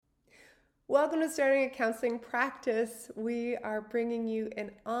Welcome to Starting a Counseling Practice. We are bringing you an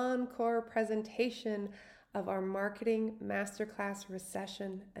encore presentation of our Marketing Masterclass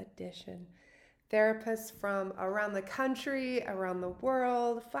Recession Edition. Therapists from around the country, around the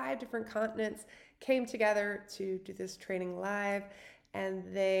world, 5 different continents came together to do this training live, and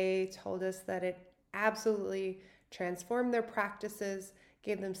they told us that it absolutely transformed their practices,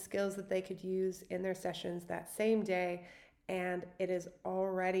 gave them skills that they could use in their sessions that same day, and it is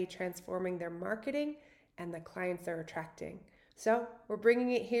already transforming their marketing and the clients they're attracting. So we're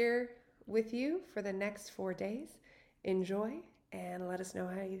bringing it here with you for the next 4 days. Enjoy and let us know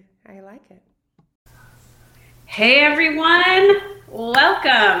how you like it. Hey everyone,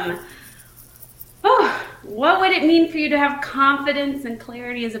 welcome. Oh, what would it mean for you to have confidence and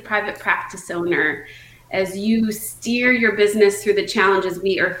clarity as a private practice owner as you steer your business through the challenges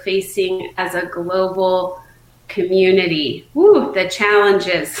we are facing as a global community? The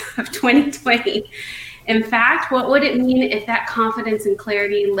challenges of 2020. In fact, what would it mean if that confidence and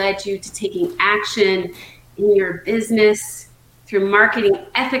clarity led you to taking action in your business through marketing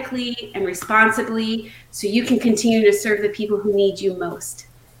ethically and responsibly so you can continue to serve the people who need you most?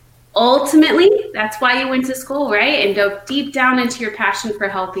 Ultimately, that's why you went to school, right? And dove deep down into your passion for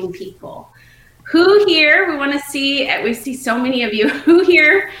helping people. Who here, we see so many of you, who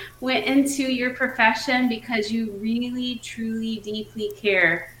here went into your profession because you really, truly, deeply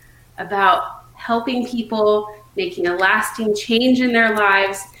care about helping people, making a lasting change in their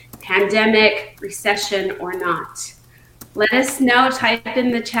lives, pandemic, recession, or not? Let us know, type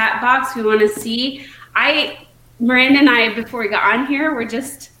in the chat box. We want to see. Miranda and I, before we got on here, were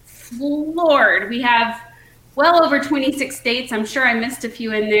just floored. We have well over 26 states. I'm sure I missed a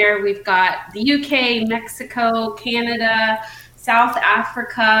few in there. We've got the UK, Mexico, Canada, South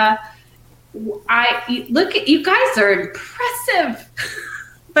Africa. Look at you guys are impressive.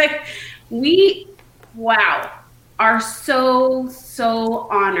 Like are so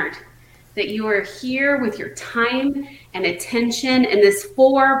honored that you are here with your time and attention in this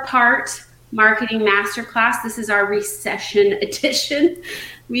 4-part marketing masterclass. This is our recession edition.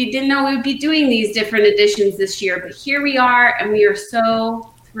 We didn't know we would be doing these different editions this year, but here we are, and we are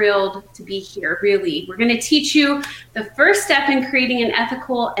so thrilled to be here, really. We're going to teach you the first step in creating an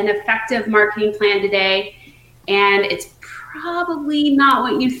ethical and effective marketing plan today, and it's probably not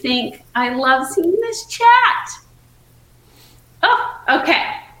what you think. I love seeing this chat. Oh,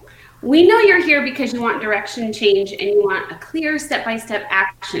 okay. We know you're here because you want direction change and you want a clear step-by-step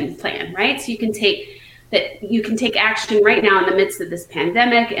action plan, right? So you can take action right now in the midst of this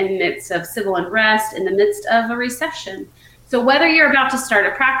pandemic, in the midst of civil unrest, in the midst of a recession. So whether you're about to start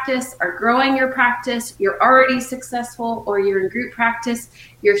a practice or growing your practice, you're already successful, or you're in group practice,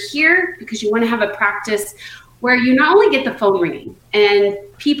 you're here because you want to have a practice where you not only get the phone ringing and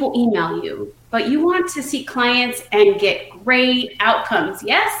people email you, but you want to see clients and get great outcomes.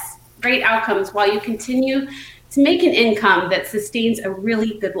 Yes, great outcomes while you continue to make an income that sustains a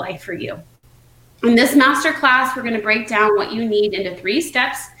really good life for you. In this masterclass, we're going to break down what you need into 3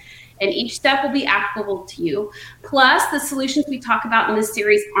 steps, and each step will be applicable to you. Plus, the solutions we talk about in this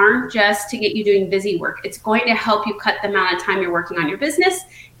series aren't just to get you doing busy work. It's going to help you cut the amount of time you're working on your business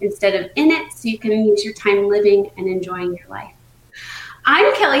instead of in it, so you can use your time living and enjoying your life.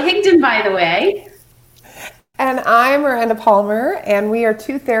 I'm Kelly Higdon, by the way. And I'm Miranda Palmer, and we are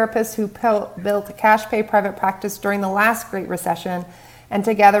 2 therapists who built a cash pay private practice during the last Great Recession. And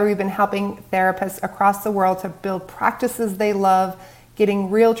together we've been helping therapists across the world to build practices they love,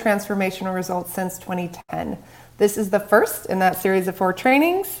 getting real transformational results since 2010. This is the first in that series of 4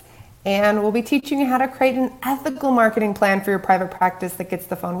 trainings, and we'll be teaching you how to create an ethical marketing plan for your private practice that gets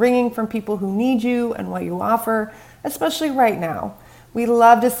the phone ringing from people who need you and what you offer, especially right now. We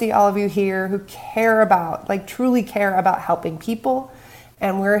love to see all of you here who truly care about helping people.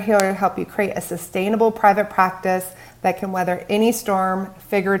 And we're here to help you create a sustainable private practice that can weather any storm,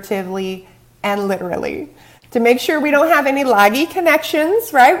 figuratively and literally. To make sure we don't have any laggy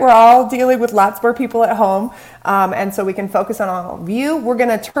connections, right? We're all dealing with lots more people at home. And so we can focus on all of you. We're going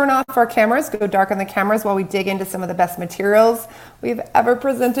to turn off our cameras, go dark on the cameras while we dig into some of the best materials we've ever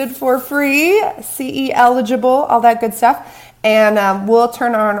presented for free, CE eligible, all that good stuff. And we'll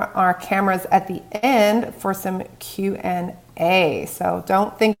turn on our cameras at the end for some Q&A. So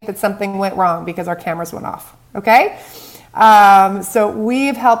don't think that something went wrong because our cameras went off, okay? So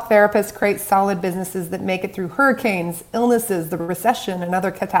we've helped therapists create solid businesses that make it through hurricanes, illnesses, the recession, and other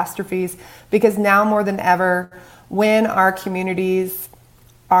catastrophes, because now more than ever, when our communities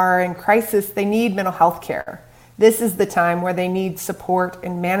are in crisis, they need mental health care. This is the time where they need support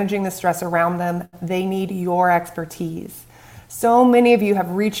in managing the stress around them. They need your expertise. So many of you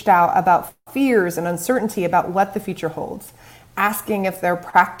have reached out about fears and uncertainty about what the future holds, asking if their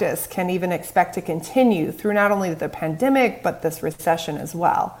practice can even expect to continue through not only the pandemic, but this recession as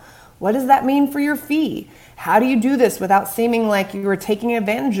well. What does that mean for your fee? How do you do this without seeming like you are taking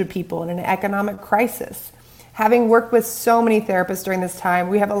advantage of people in an economic crisis? Having worked with so many therapists during this time,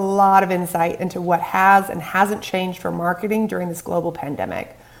 we have a lot of insight into what has and hasn't changed for marketing during this global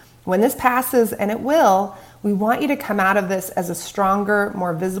pandemic. When this passes, and it will, we want you to come out of this as a stronger,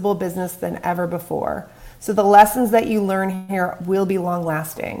 more visible business than ever before. So the lessons that you learn here will be long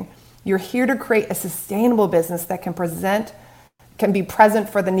lasting. You're here to create a sustainable business that can be present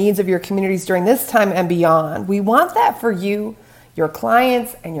for the needs of your communities during this time and beyond. We want that for you. Your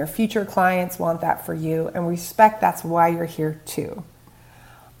clients and your future clients want that for you, and we respect that's why you're here too.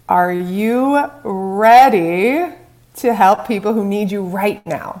 Are you ready to help people who need you right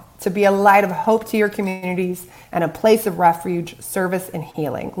now, to be a light of hope to your communities and a place of refuge, service, and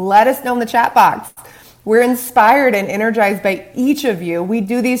healing? Let us know in the chat box. We're inspired and energized by each of you. We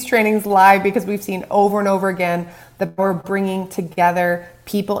do these trainings live because we've seen over and over again that we're bringing together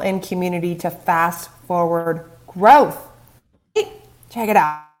people in community to fast forward growth. Check it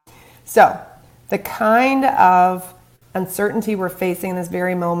out. So, the kind of uncertainty we're facing in this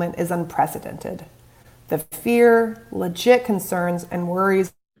very moment is unprecedented. The fear, legit concerns, and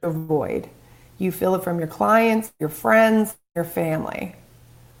worries you avoid. You feel it from your clients, your friends, your family.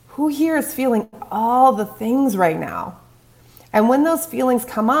 Who here is feeling all the things right now? And when those feelings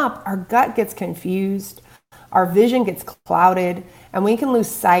come up, our gut gets confused, our vision gets clouded, and we can lose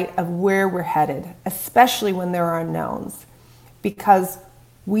sight of where we're headed, especially when there are unknowns. Because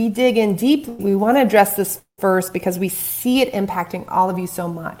we dig in deep, we want to address this first because we see it impacting all of you so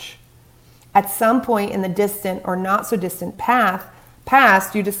much. At some point in the distant or not so distant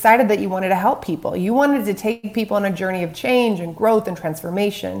past, you decided that you wanted to help people. You wanted to take people on a journey of change and growth and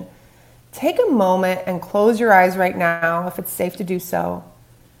transformation. Take a moment and close your eyes right now, if it's safe to do so.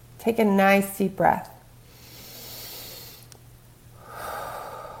 Take a nice deep breath.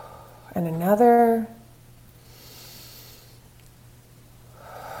 And another.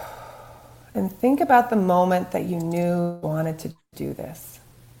 And think about the moment that you knew you wanted to do this.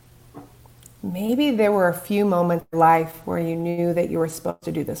 Maybe there were a few moments in life where you knew that you were supposed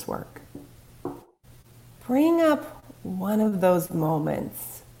to do this work. Bring up one of those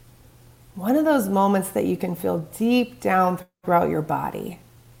moments that you can feel deep down throughout your body.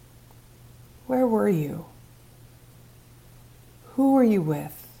 Where were you? Who were you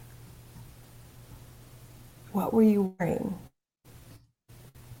with? What were you wearing?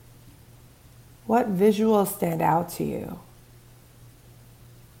 What visuals stand out to you?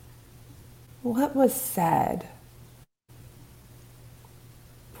 What was said?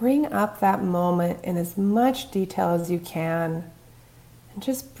 Bring up that moment in as much detail as you can and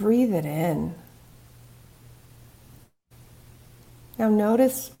just breathe it in. Now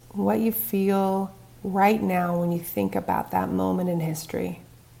notice what you feel right now when you think about that moment in history.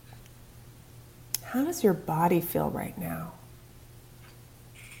 How does your body feel right now?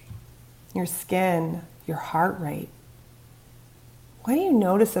 Your skin, your heart rate. What do you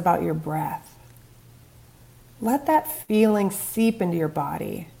notice about your breath? Let that feeling seep into your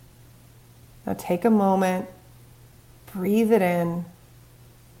body. Now take a moment, breathe it in,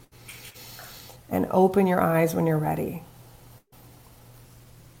 and open your eyes when you're ready.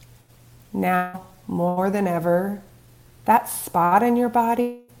 Now, more than ever, that spot in your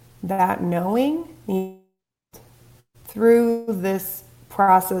body, that knowing, through this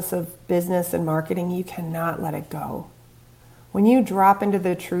process of business and marketing, you cannot let it go. When you drop into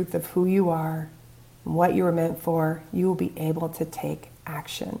the truth of who you are and what you were meant for, you will be able to take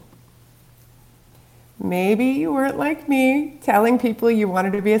action. Maybe you weren't like me, telling people you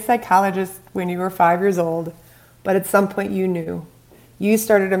wanted to be a psychologist when you were 5 years old, but at some point you knew. You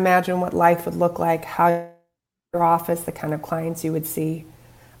started to imagine what life would look like, how your office, the kind of clients you would see.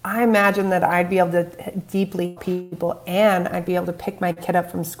 I imagined that I'd be able to deeply people, and I'd be able to pick my kid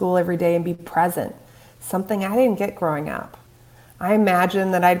up from school every day and be present, something I didn't get growing up. I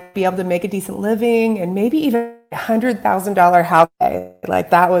imagined that I'd be able to make a decent living and maybe even a $100,000 house. Like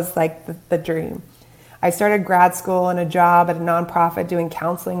that was like the dream. I started grad school and a job at a nonprofit doing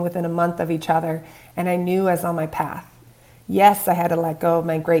counseling within a month of each other, and I knew I was on my path. Yes, I had to let go of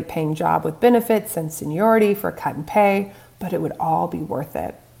my great paying job with benefits and seniority for a cut in pay, but it would all be worth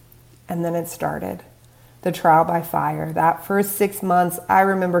it. And then it started. The trial by fire. That first 6 months, I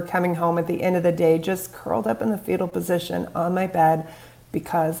remember coming home at the end of the day, just curled up in the fetal position on my bed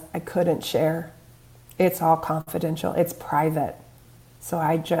because I couldn't share. It's all confidential. It's private. So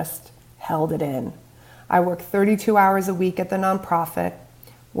I just held it in. I worked 32 hours a week at the nonprofit,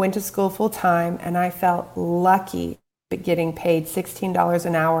 went to school full time, and I felt lucky getting paid $16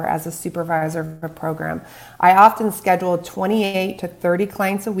 an hour as a supervisor of a program. I often scheduled 28 to 30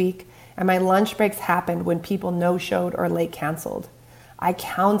 clients a week, and my lunch breaks happened when people no-showed or late canceled. I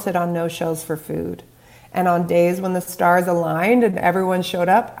counted on no-shows for food. And on days when the stars aligned and everyone showed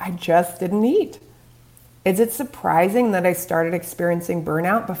up, I just didn't eat. Is it surprising that I started experiencing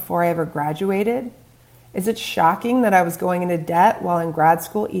burnout before I ever graduated? Is it shocking that I was going into debt while in grad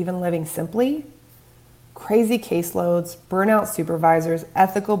school, even living simply? Crazy caseloads, burnout supervisors,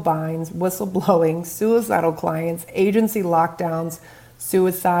 ethical binds, whistleblowing, suicidal clients, agency lockdowns,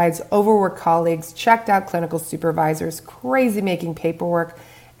 suicides, overworked colleagues, checked out clinical supervisors, crazy making paperwork,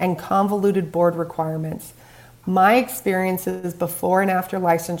 and convoluted board requirements. My experiences before and after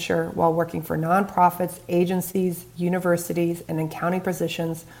licensure while working for nonprofits, agencies, universities, and in county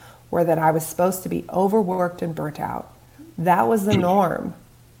positions were that I was supposed to be overworked and burnt out. That was the norm.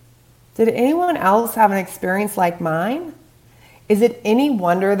 Did anyone else have an experience like mine? Is it any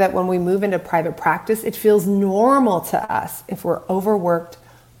wonder that when we move into private practice, it feels normal to us if we're overworked,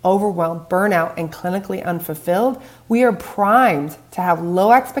 overwhelmed, burnout, and clinically unfulfilled? We are primed to have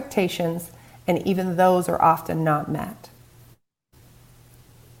low expectations, and even those are often not met.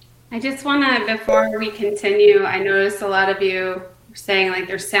 I just want to, before we continue, I noticed a lot of you are saying like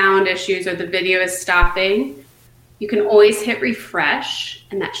there's sound issues or the video is stopping. You can always hit refresh,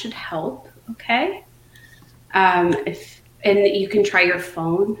 and that should help, okay? And you can try your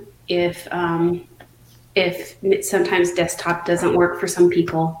phone if sometimes desktop doesn't work for some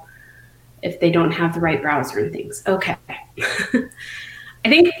people, if they don't have the right browser and things. Okay. I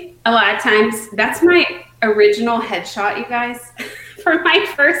think a lot of times that's my original headshot, you guys, for my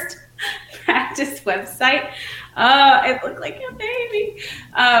first practice website. Oh, it looked like a baby.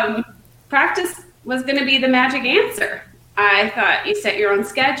 Practice was going to be the magic answer. I thought you set your own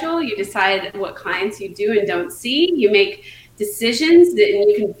schedule, you decide what clients you do and don't see, you make decisions, and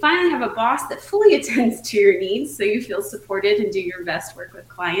you can finally have a boss that fully attends to your needs so you feel supported and do your best work with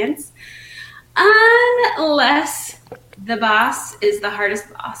clients. Unless the boss is the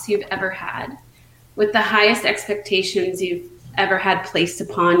hardest boss you've ever had, with the highest expectations you've ever had placed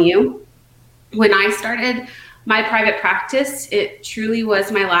upon you. When I started my private practice, it truly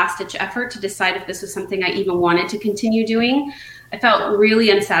was my last-ditch effort to decide if this was something I even wanted to continue doing. I felt really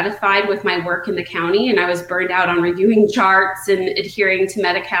unsatisfied with my work in the county, and I was burned out on reviewing charts and adhering to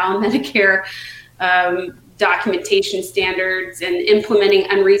Medi-Cal and Medicare documentation standards and implementing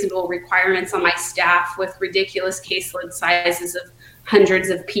unreasonable requirements on my staff with ridiculous caseload sizes of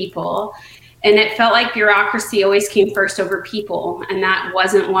hundreds of people. And it felt like bureaucracy always came first over people, and that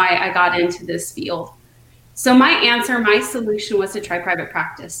wasn't why I got into this field. So my answer, my solution was to try private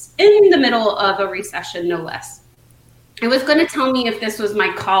practice in the middle of a recession, no less. It was going to tell me if this was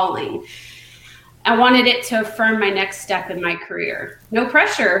my calling. I wanted it to affirm my next step in my career. No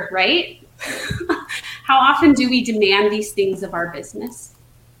pressure, right? How often do we demand these things of our business?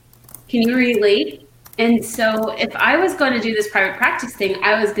 Can you relate? And so if I was going to do this private practice thing,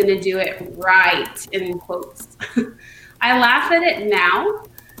 I was going to do it right, in quotes. I laugh at it now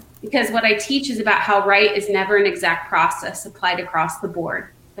because what I teach is about how right is never an exact process applied across the board.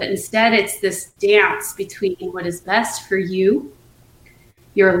 But instead, it's this dance between what is best for you,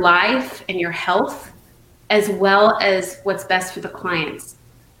 your life, and your health, as well as what's best for the clients.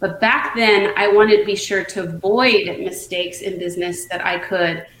 But back then, I wanted to be sure to avoid mistakes in business that I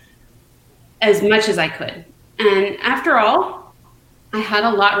could, as much as I could. And after all, I had a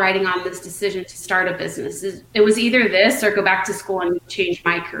lot riding on this decision to start a business. It was either this or go back to school and change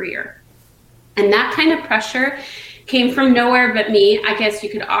my career. And that kind of pressure came from nowhere but me. I guess you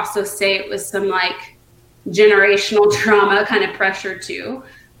could also say it was some like generational trauma kind of pressure too.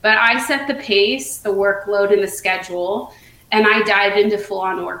 But I set the pace, the workload, and the schedule, and I dived into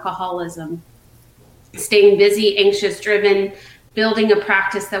full-on workaholism, staying busy, anxious, driven, building a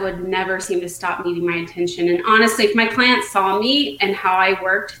practice that would never seem to stop needing my attention. And honestly, if my clients saw me and how I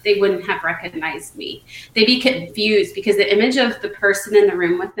worked, they wouldn't have recognized me. They'd be confused because the image of the person in the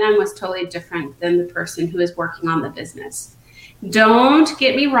room with them was totally different than the person who is working on the business. Don't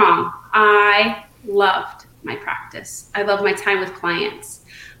get me wrong. I loved my practice. I loved my time with clients.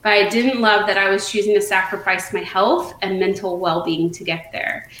 But I didn't love that I was choosing to sacrifice my health and mental well-being to get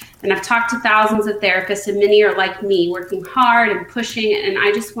there. And I've talked to thousands of therapists, and many are like me, working hard and pushing, and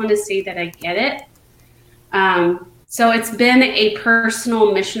I just want to say that I get it. So it's been a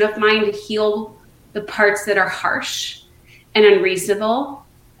personal mission of mine to heal the parts that are harsh and unreasonable,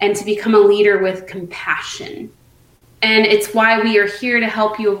 and to become a leader with compassion. And it's why we are here to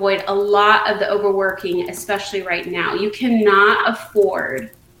help you avoid a lot of the overworking, especially right now. You cannot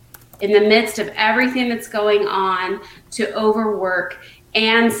afford, in the midst of everything that's going on, to overwork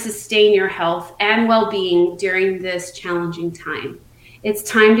and sustain your health and well-being during this challenging time. It's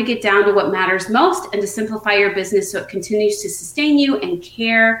time to get down to what matters most and to simplify your business so it continues to sustain you and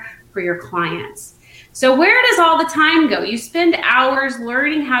care for your clients. So where does all the time go? You spend hours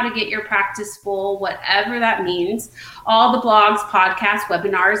learning how to get your practice full, whatever that means. All the blogs, podcasts,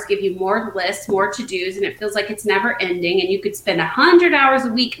 webinars give you more lists, more to-dos, and it feels like it's never ending. And you could spend 100 hours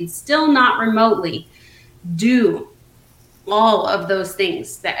a week and still not remotely do all of those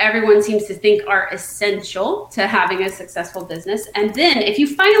things that everyone seems to think are essential to having a successful business. And then if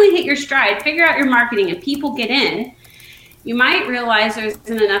you finally hit your stride, figure out your marketing, and people get in, you might realize there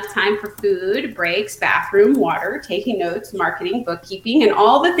isn't enough time for food, breaks, bathroom, water, taking notes, marketing, bookkeeping, and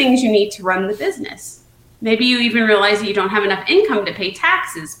all the things you need to run the business. Maybe you even realize that you don't have enough income to pay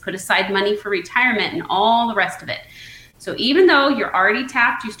taxes, put aside money for retirement, and all the rest of it. So even though you're already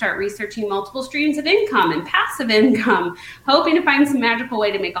tapped, you start researching multiple streams of income and passive income, hoping to find some magical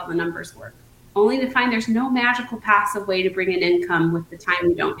way to make all the numbers work, only to find there's no magical passive way to bring in income with the time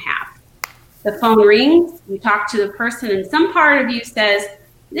you don't have. The phone rings, you talk to the person, and some part of you says,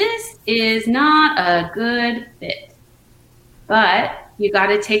 this is not a good fit. But you got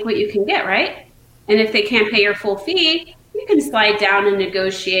to take what you can get, right? And if they can't pay your full fee, you can slide down and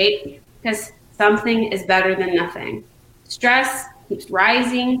negotiate, because something is better than nothing. Stress keeps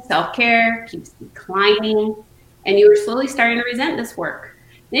rising, self-care keeps declining, and you are slowly starting to resent this work.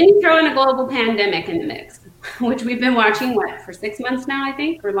 Then you throw in a global pandemic in the mix, which we've been watching, for 6 months now, I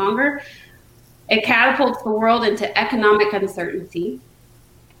think, or longer. It catapults the world into economic uncertainty.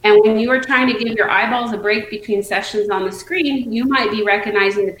 And when you are trying to give your eyeballs a break between sessions on the screen, you might be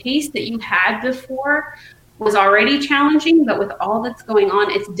recognizing the pace that you had before was already challenging, but with all that's going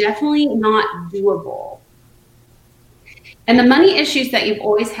on, it's definitely not doable. And the money issues that you've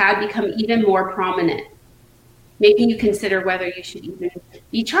always had become even more prominent, making you consider whether you should even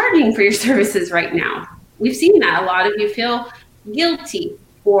be charging for your services right now. We've seen that. A lot of you feel guilty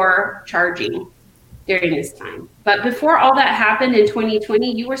for charging during this time. But before all that happened in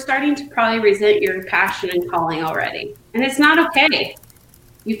 2020, you were starting to probably resent your passion and calling already. And it's not okay.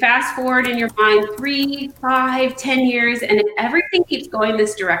 You fast forward in your mind 3, 5, 10 years, and if everything keeps going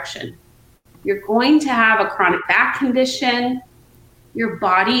this direction, you're going to have a chronic back condition. Your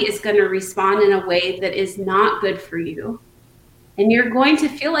body is going to respond in a way that is not good for you. And you're going to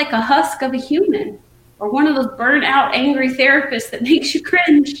feel like a husk of a human, or one of those burnt out, angry therapists that makes you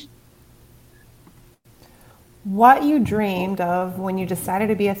cringe. What you dreamed of when you decided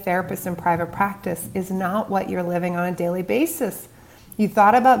to be a therapist in private practice is not what you're living on a daily basis. You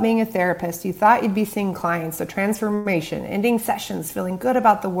thought about being a therapist. You thought you'd be seeing clients, a transformation, ending sessions, feeling good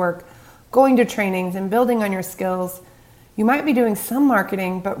about the work, going to trainings and building on your skills. You might be doing some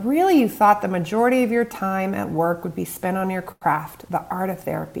marketing, but really you thought the majority of your time at work would be spent on your craft, the art of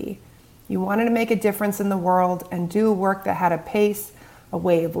therapy. You wanted to make a difference in the world and do work that had a pace, a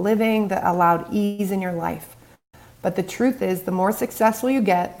way of living that allowed ease in your life. But the truth is, the more successful you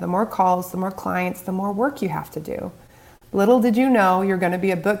get, the more calls, the more clients, the more work you have to do. Little did you know you're going to be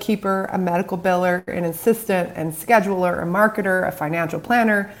a bookkeeper, a medical biller, an assistant and scheduler, a marketer, a financial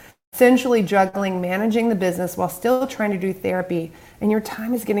planner, essentially juggling managing the business while still trying to do therapy, and your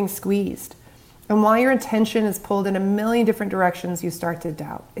time is getting squeezed. And while your attention is pulled in a million different directions, you start to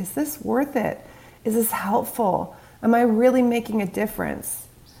doubt, is this worth it? Is this helpful? Am I really making a difference?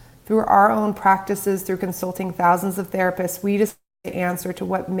 Through our own practices, through consulting thousands of therapists, we just the answer to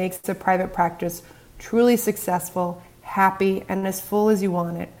what makes a private practice truly successful, happy, and as full as you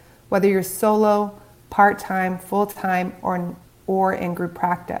want it, whether you're solo, part-time, full-time, or in group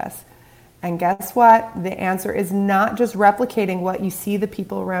practice. And guess what? The answer is not just replicating what you see the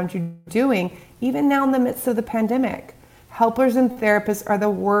people around you doing, even now in the midst of the pandemic. Helpers and therapists are the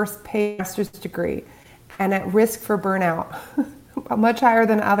worst paid master's degree and at risk for burnout, much higher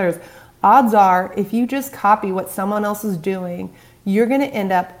than others. Odds are, if you just copy what someone else is doing, you're going to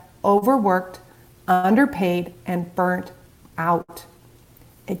end up overworked, underpaid, and burnt out.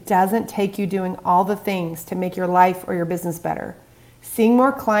 It doesn't take you doing all the things to make your life or your business better. Seeing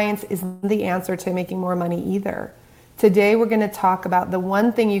more clients isn't the answer to making more money either. Today, we're going to talk about the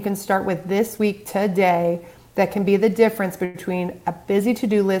one thing you can start with this week today that can be the difference between a busy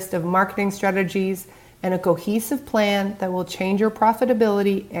to-do list of marketing strategies and a cohesive plan that will change your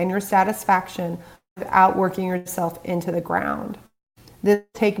profitability and your satisfaction without working yourself into the ground. This will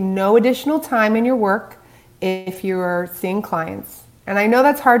take no additional time in your work if you are seeing clients. And I know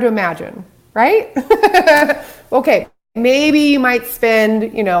that's hard to imagine, right? Okay, maybe you might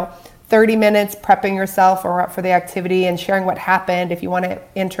spend, 30 minutes prepping yourself or up for the activity and sharing what happened if you want to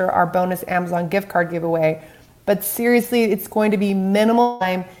enter our bonus Amazon gift card giveaway. But seriously, it's going to be minimal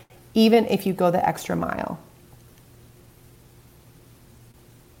time, even if you go the extra mile.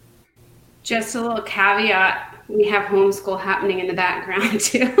 Just a little caveat, we have homeschool happening in the background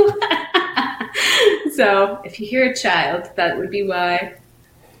too. So if you hear a child, that would be why.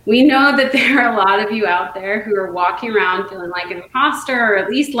 We know that there are a lot of you out there who are walking around feeling like an imposter or at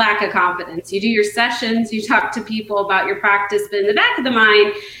least lack of confidence. You do your sessions, you talk to people about your practice, but in the back of the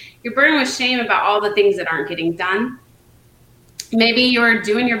mind, you're burdened with shame about all the things that aren't getting done. Maybe you're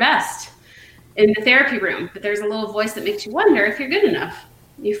doing your best in the therapy room, but there's a little voice that makes you wonder if you're good enough.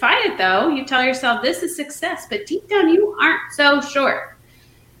 You fight it though. You tell yourself this is success, but deep down you aren't so sure.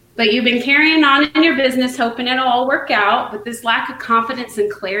 But you've been carrying on in your business, hoping it'll all work out, but this lack of confidence and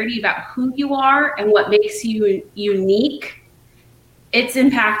clarity about who you are and what makes you unique, it's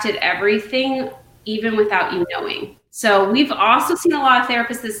impacted everything, even without you knowing. So we've also seen a lot of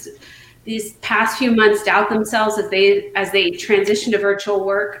therapists these past few months doubt themselves as they transition to virtual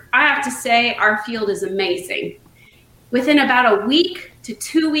work. I have to say our field is amazing. Within about a week to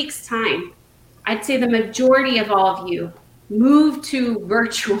 2 weeks time, I'd say the majority of all of you move to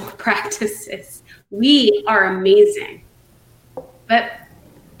virtual practices. We are amazing. But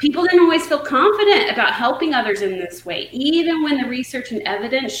people didn't always feel confident about helping others in this way, even when the research and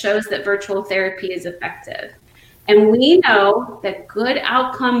evidence shows that virtual therapy is effective. And we know that good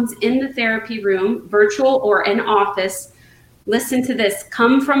outcomes in the therapy room, virtual or in office, listen to this,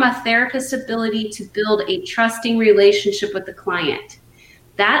 come from a therapist's ability to build a trusting relationship with the client.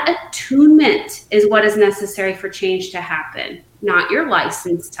 That attunement is what is necessary for change to happen, not your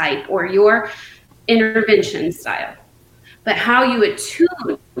license type or your intervention style. But how you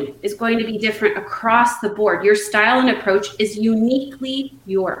attune is going to be different across the board. Your style and approach is uniquely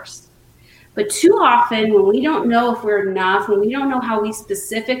yours. But too often, when we don't know if we're enough, when we don't know how we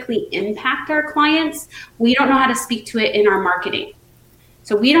specifically impact our clients, we don't know how to speak to it in our marketing.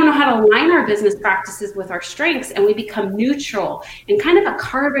 So we don't know how to align our business practices with our strengths, and we become neutral and kind of a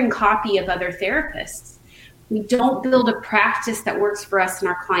carbon copy of other therapists. We don't build a practice that works for us and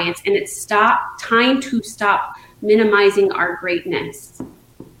our clients, and it's time to stop minimizing our greatness.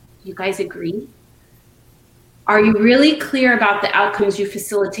 You guys agree? Are you really clear about the outcomes you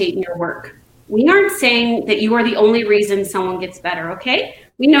facilitate in your work? We aren't saying that you are the only reason someone gets better, okay?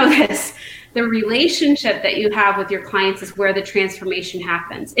 We know this. The relationship that you have with your clients is where the transformation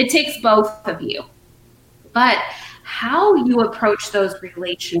happens. It takes both of you. But how you approach those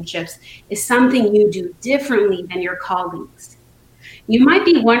relationships is something you do differently than your colleagues. You might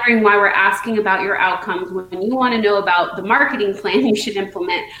be wondering why we're asking about your outcomes when you want to know about the marketing plan you should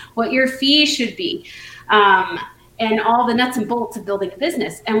implement, what your fee should be, and all the nuts and bolts of building a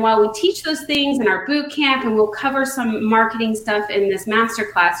business. And while we teach those things in our boot camp, and we'll cover some marketing stuff in this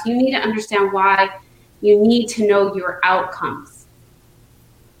masterclass, you need to understand why you need to know your outcomes.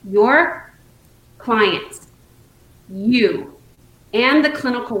 Your clients, you, and the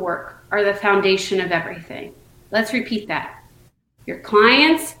clinical work are the foundation of everything. Let's repeat that. Your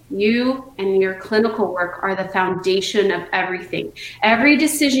clients, you, and your clinical work are the foundation of everything. Every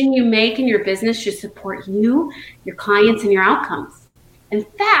decision you make in your business should support you, your clients, and your outcomes. In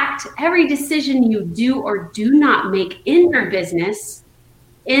fact, every decision you do or do not make in your business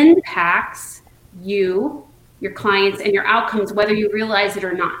impacts you, your clients, and your outcomes, whether you realize it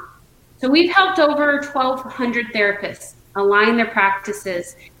or not. So we've helped over 1,200 therapists align their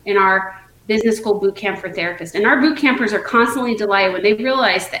practices in our business school boot camp for therapists. And our boot campers are constantly delighted when they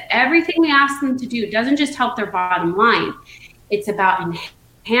realize that everything we ask them to do doesn't just help their bottom line. It's about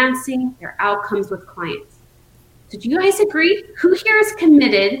enhancing their outcomes with clients. So do you guys agree? Who here is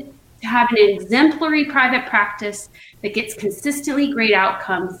committed to having an exemplary private practice that gets consistently great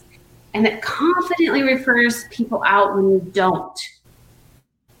outcomes and that confidently refers people out when you don't?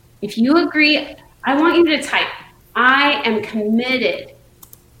 If you agree, I want you to type, I am committed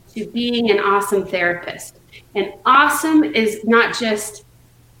to being an awesome therapist. And awesome is not just,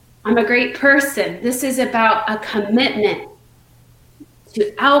 I'm a great person. This is about a commitment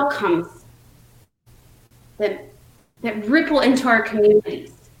to outcomes that ripple into our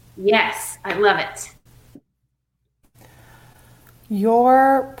communities. Yes, I love it.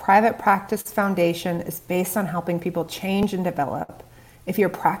 Your private practice foundation is based on helping people change and develop. If your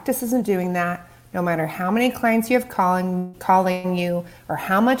practice isn't doing that, no matter how many clients you have calling you or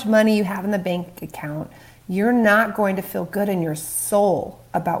how much money you have in the bank account, you're not going to feel good in your soul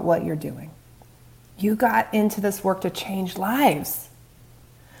about what you're doing. You got into this work to change lives.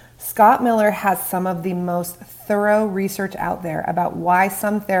 Scott Miller has some of the most thorough research out there about why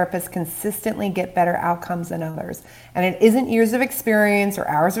some therapists consistently get better outcomes than others. And it isn't years of experience or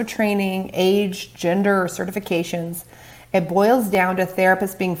hours of training, age, gender, or certifications. It boils down to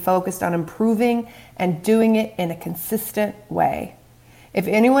therapists being focused on improving and doing it in a consistent way. If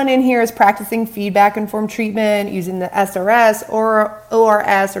anyone in here is practicing feedback-informed treatment, using the SRS or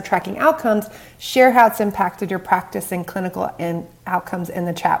ORS or tracking outcomes, share how it's impacted your practice and clinical and outcomes in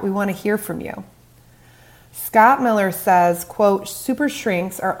the chat. We want to hear from you. Scott Miller says, quote, super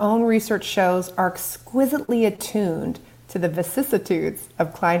shrinks, our own research shows, are exquisitely attuned to the vicissitudes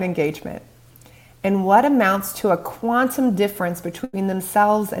of client engagement and what amounts to a quantum difference between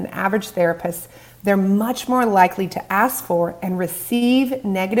themselves and average therapists. They're much more likely to ask for and receive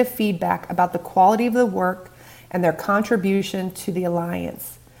negative feedback about the quality of the work and their contribution to the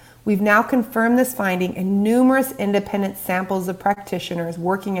alliance. We've now confirmed this finding in numerous independent samples of practitioners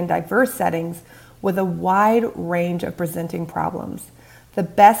working in diverse settings with a wide range of presenting problems. The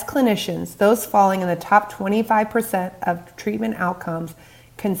best clinicians, those falling in the top 25% of treatment outcomes,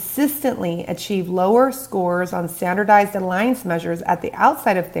 consistently achieve lower scores on standardized alliance measures at the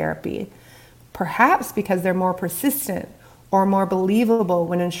outset of therapy, perhaps because they're more persistent or more believable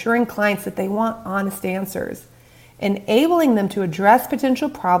when ensuring clients that they want honest answers, enabling them to address potential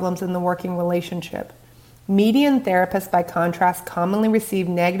problems in the working relationship. Median therapists, by contrast, commonly receive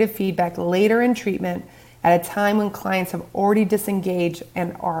negative feedback later in treatment at a time when clients have already disengaged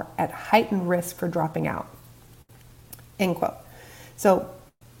and are at heightened risk for dropping out. End quote. So,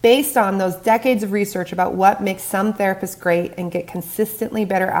 based on those decades of research about what makes some therapists great and get consistently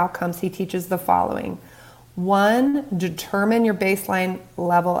better outcomes, he teaches the following. 1, determine your baseline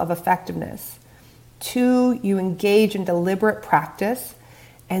level of effectiveness. 2, you engage in deliberate practice.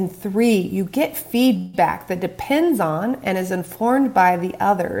 And 3, you get feedback that depends on and is informed by the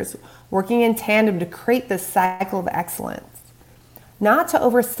others, working in tandem to create this cycle of excellence. Not to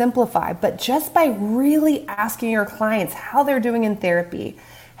oversimplify, but just by really asking your clients how they're doing in therapy,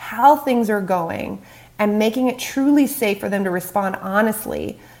 how things are going, and making it truly safe for them to respond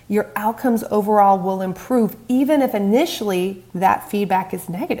honestly, your outcomes overall will improve, even if initially that feedback is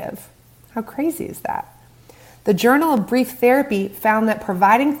negative. How crazy is that? The Journal of Brief Therapy found that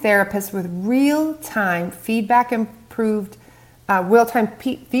providing therapists with real-time feedback improved outcomes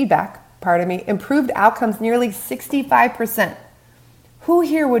nearly 65%. Who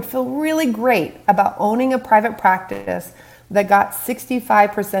here would feel really great about owning a private practice that got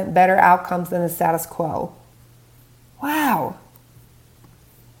 65% better outcomes than the status quo? Wow.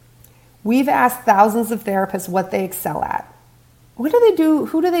 We've asked thousands of therapists what they excel at. What do they do?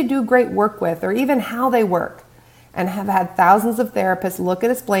 Who do they do great work with, or even how they work? And have had thousands of therapists look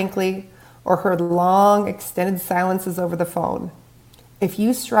at us blankly or heard long, extended silences over the phone. If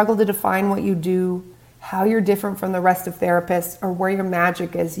you struggle to define what you do, how you're different from the rest of therapists, or where your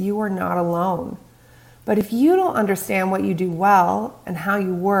magic is, you are not alone. But if you don't understand what you do well and how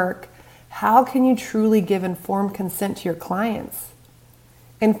you work, how can you truly give informed consent to your clients?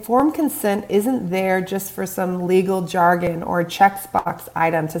 Informed consent isn't there just for some legal jargon or a checkbox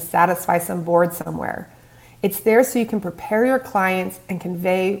item to satisfy some board somewhere. It's there so you can prepare your clients and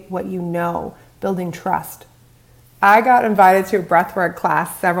convey what you know, building trust. I got invited to a breathwork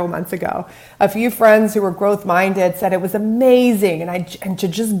class several months ago. A few friends who were growth-minded said it was amazing and to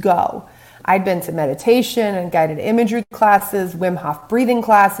just go. I'd been to meditation and guided imagery classes, Wim Hof breathing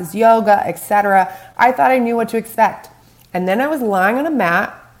classes, yoga, etc. I thought I knew what to expect. And then I was lying on a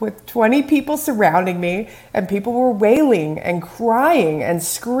mat with 20 people surrounding me, and people were wailing and crying and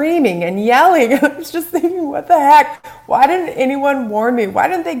screaming and yelling. I was just thinking, what the heck? Why didn't anyone warn me? Why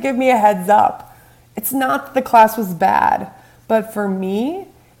didn't they give me a heads up? It's not that the class was bad, but for me,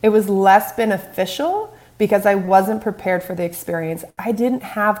 it was less beneficial because I wasn't prepared for the experience. I didn't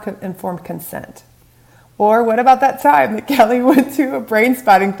have informed consent. Or what about that time that Kelly went to a brain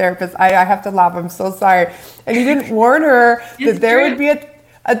spotting therapist? I have to laugh, I'm so sorry. And he didn't warn her that there would be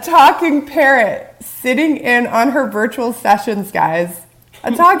a talking parrot sitting in on her virtual sessions, guys.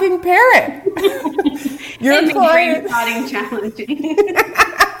 A talking parrot. Your client, brain spotting challenging.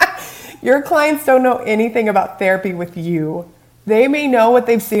 Your clients don't know anything about therapy with you. They may know what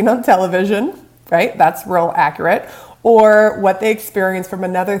they've seen on television, right? That's real accurate. Or what they experience from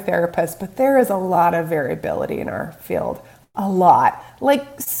another therapist, but there is a lot of variability in our field. A lot.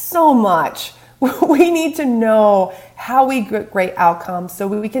 Like so much. We need to know how we get great outcomes so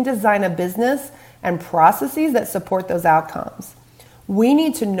we can design a business and processes that support those outcomes. We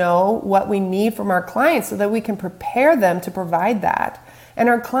need to know what we need from our clients so that we can prepare them to provide that. And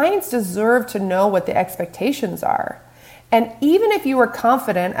our clients deserve to know what the expectations are. And even if you were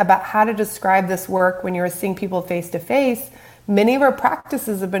confident about how to describe this work when you were seeing people face to face, many of our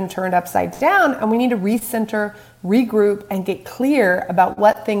practices have been turned upside down, and we need to recenter, regroup, and get clear about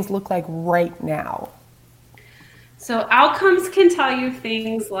what things look like right now. So outcomes can tell you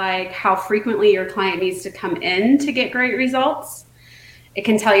things like how frequently your client needs to come in to get great results. It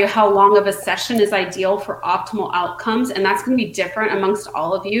can tell you how long of a session is ideal for optimal outcomes, and that's going to be different amongst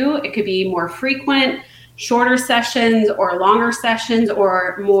all of you. It could be more frequent, shorter sessions, or longer sessions,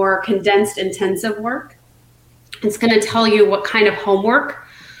 or more condensed intensive work. It's going to tell you what kind of homework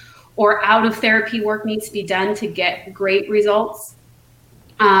or out of therapy work needs to be done to get great results.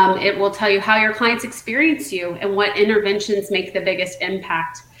 It will tell you how your clients experience you and what interventions make the biggest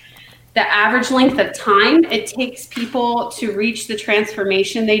impact. The average length of time it takes people to reach the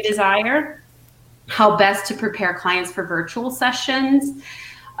transformation they desire, how best to prepare clients for virtual sessions,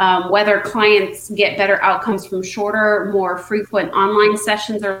 whether clients get better outcomes from shorter, more frequent online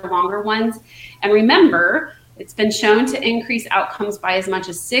sessions or longer ones. And remember, it's been shown to increase outcomes by as much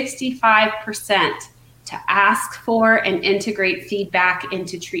as 65% to ask for and integrate feedback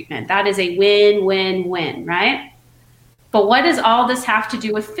into treatment. That is a win-win-win, right? But what does all this have to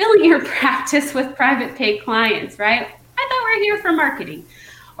do with filling your practice with private pay clients, right? I thought we were here for marketing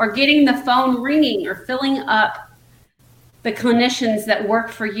or getting the phone ringing or filling up the clinicians that work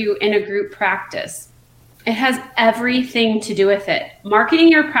for you in a group practice. It has everything to do with it. Marketing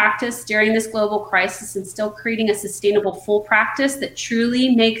your practice during this global crisis and still creating a sustainable full practice that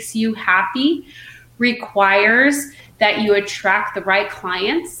truly makes you happy requires that you attract the right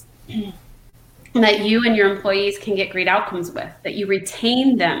clients that you and your employees can get great outcomes with, that you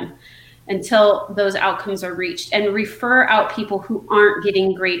retain them until those outcomes are reached and refer out people who aren't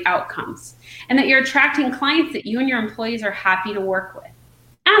getting great outcomes, and that you're attracting clients that you and your employees are happy to work with.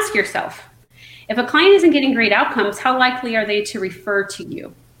 Ask yourself, if a client isn't getting great outcomes, how likely are they to refer to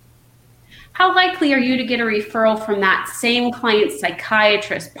you? How likely are you to get a referral from that same client's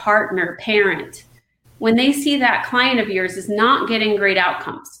psychiatrist, partner, parent, when they see that client of yours is not getting great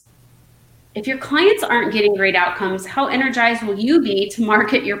outcomes? If your clients aren't getting great outcomes, how energized will you be to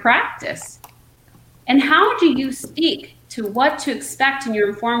market your practice? And how do you speak to what to expect in your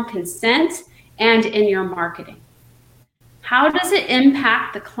informed consent and in your marketing? How does it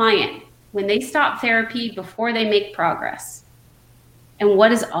impact the client when they stop therapy before they make progress? And what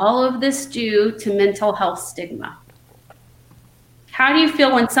does all of this do to mental health stigma? How do you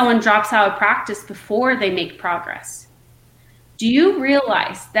feel when someone drops out of practice before they make progress? Do you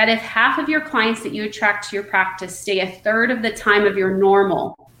realize that if half of your clients that you attract to your practice stay a third of the time of your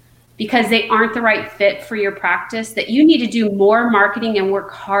normal because they aren't the right fit for your practice, that you need to do more marketing and work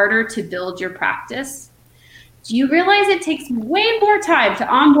harder to build your practice? Do you realize it takes way more time to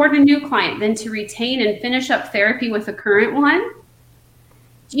onboard a new client than to retain and finish up therapy with a current one?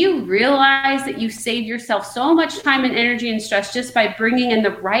 Do you realize that you save yourself so much time and energy and stress just by bringing in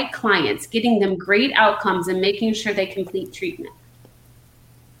the right clients, getting them great outcomes, and making sure they complete treatment?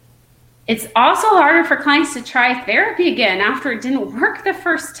 It's also harder for clients to try therapy again after it didn't work the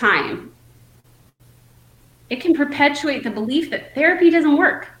first time. It can perpetuate the belief that therapy doesn't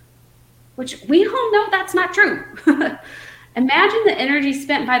work, which we all know that's not true. Imagine the energy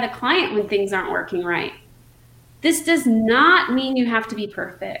spent by the client when things aren't working right. This does not mean you have to be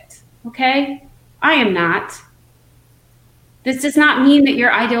perfect, okay? I am not. This does not mean that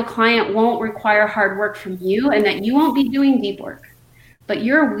your ideal client won't require hard work from you and that you won't be doing deep work. But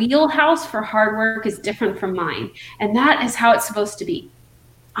your wheelhouse for hard work is different from mine, and that is how it's supposed to be.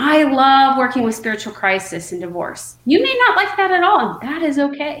 I love working with spiritual crisis and divorce. You may not like that at all, and that is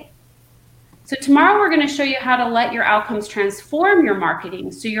okay. So tomorrow we're going to show you how to let your outcomes transform your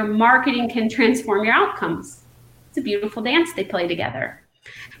marketing so your marketing can transform your outcomes. It's a beautiful dance they play together.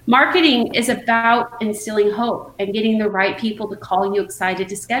 Marketing is about instilling hope and getting the right people to call you excited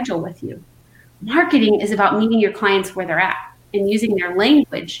to schedule with you. Marketing is about meeting your clients where they're at and using their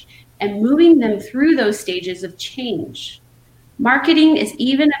language and moving them through those stages of change. Marketing is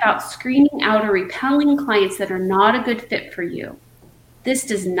even about screening out or repelling clients that are not a good fit for you. This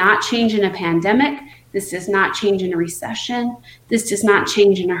does not change in a pandemic. This does not change in a recession. This does not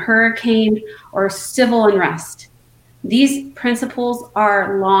change in a hurricane or civil unrest. These principles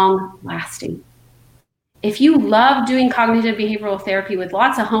are long lasting. If you love doing cognitive behavioral therapy with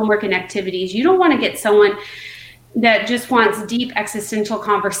lots of homework and activities, you don't want to get someone that just wants deep existential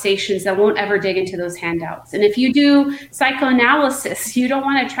conversations that won't ever dig into those handouts. And if you do psychoanalysis, you don't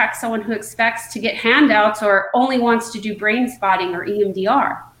want to attract someone who expects to get handouts or only wants to do brain spotting or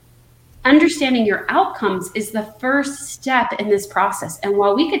EMDR. understanding your outcomes is the first step in this process. And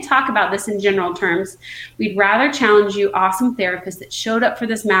while we could talk about this in general terms, we'd rather challenge you awesome therapists that showed up for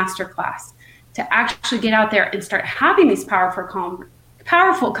this masterclass to actually get out there and start having these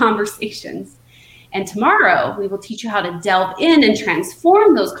powerful conversations. And tomorrow, we will teach you how to delve in and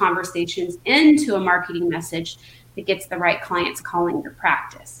transform those conversations into a marketing message that gets the right clients calling your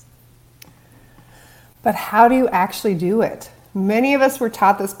practice. But how do you actually do it? Many of us were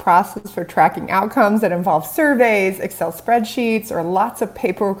taught this process for tracking outcomes that involve surveys, Excel spreadsheets, or lots of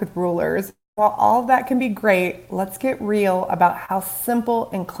paperwork with rulers. While all of that can be great, let's get real about how simple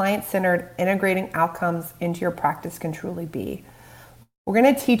and client-centered integrating outcomes into your practice can truly be. We're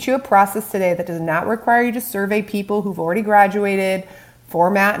going to teach you a process today that does not require you to survey people who've already graduated,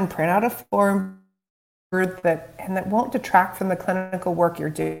 format and print out a form, that won't detract from the clinical work you're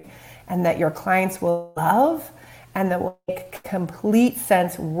doing, and that your clients will love and that will make complete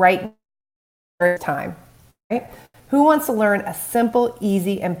sense right now time. Right? Who wants to learn a simple,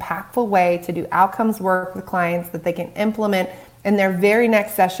 easy, impactful way to do outcomes work with clients that they can implement in their very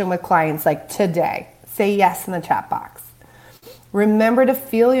next session with clients, like today? Say yes in the chat box. Remember to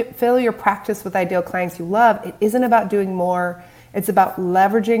fill your practice with ideal clients you love. It isn't about doing more. It's about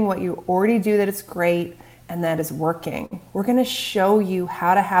leveraging what you already do that is great and that is working. We're going to show you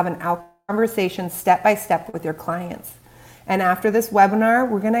how to have an conversation step by step with your clients. And after this webinar,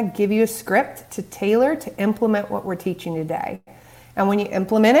 we're going to give you a script to tailor to implement what we're teaching today. And when you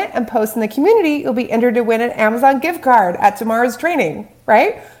implement it and post in the community, you'll be entered to win an Amazon gift card at tomorrow's training,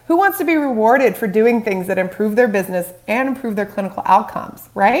 right? Who wants to be rewarded for doing things that improve their business and improve their clinical outcomes,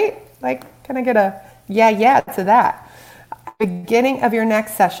 right? Like, can I get a yeah to that? At the beginning of your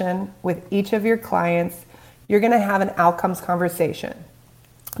next session with each of your clients, you're going to have an outcomes conversation.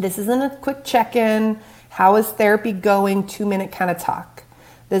 This isn't a quick check-in, how is therapy going, 2-minute kind of talk.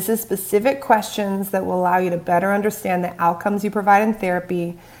 This is specific questions that will allow you to better understand the outcomes you provide in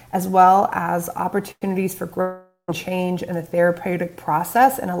therapy, as well as opportunities for growth and change in the therapeutic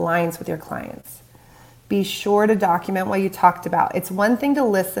process and alliance with your clients. Be sure to document what you talked about. It's one thing to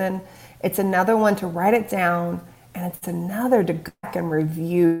listen, it's another one to write it down, and it's another to go back and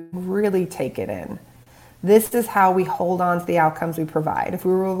review, really take it in. This is how we hold on to the outcomes we provide. If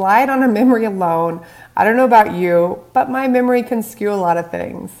we relied on our memory alone, I don't know about you, but my memory can skew a lot of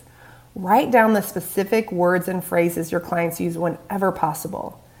things. Write down the specific words and phrases your clients use whenever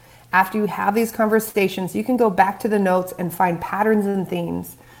possible. After you have these conversations, you can go back to the notes and find patterns and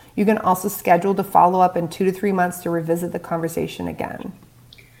themes. You can also schedule to follow up in 2 to 3 months to revisit the conversation again.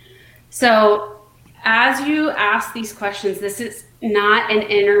 So as you ask these questions, this is not an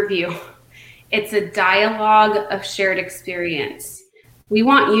interview. It's a dialogue of shared experience. We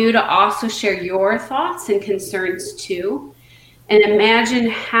want you to also share your thoughts and concerns too. And imagine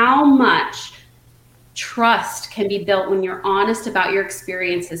how much trust can be built when you're honest about your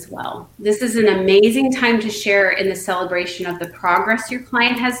experience as well. This is an amazing time to share in the celebration of the progress your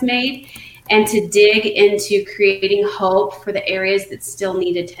client has made and to dig into creating hope for the areas that still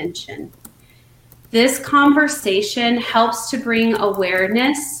need attention. This conversation helps to bring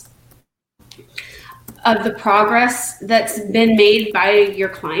awareness of the progress that's been made by your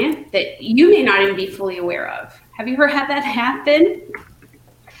client that you may not even be fully aware of. Have you ever had that happen?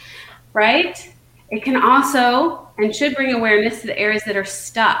 Right? It can also and should bring awareness to the areas that are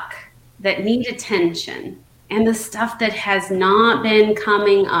stuck, that need attention, and the stuff that has not been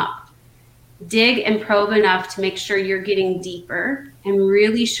coming up. Dig and probe enough to make sure you're getting deeper and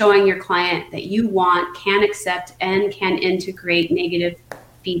really showing your client that you want, can accept, and can integrate negative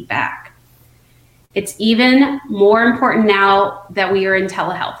feedback. It's even more important now that we are in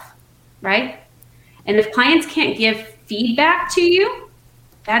telehealth, right? And if clients can't give feedback to you,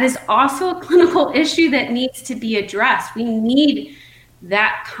 that is also a clinical issue that needs to be addressed. We need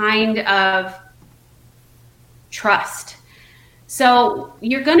that kind of trust. So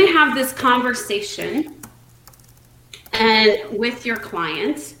you're going to have this conversation and with your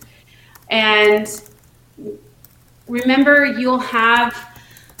clients, and remember, you'll have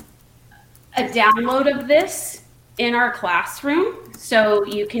a download of this in our classroom, so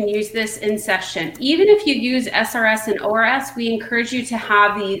you can use this in session. Even if you use SRS and ORS, we encourage you to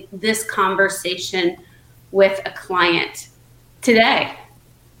have this conversation with a client today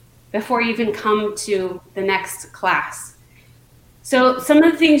before you even come to the next class. So some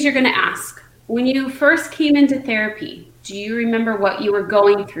of the things you're going to ask: when you first came into therapy, do you remember what you were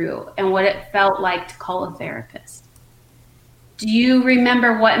going through and what it felt like to call a therapist? Do you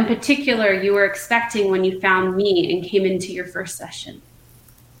remember what in particular you were expecting when you found me and came into your first session?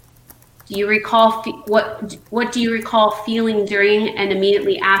 Do you recall what do you recall feeling during and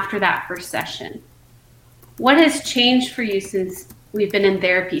immediately after that first session? What has changed for you since we've been in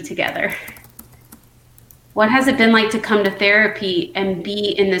therapy together? What has it been like to come to therapy and be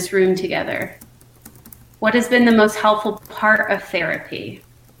in this room together? What has been the most helpful part of therapy?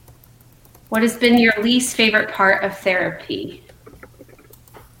 What has been your least favorite part of therapy?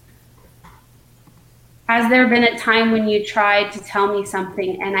 Has there been a time when you tried to tell me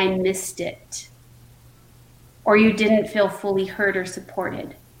something and I missed it? Or you didn't feel fully heard or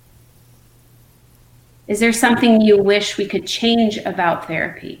supported? Is there something you wish we could change about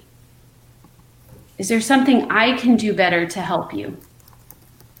therapy? Is there something I can do better to help you?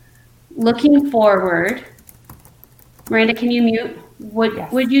 Looking forward, Miranda, can you mute? What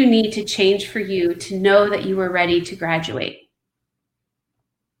Yes. would you need to change for you to know that you were ready to graduate?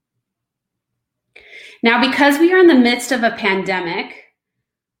 Now, because we are in the midst of a pandemic,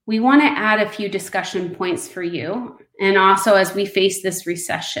 we want to add a few discussion points for you, and also as we face this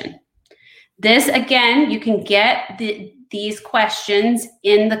recession. This, again, you can get these questions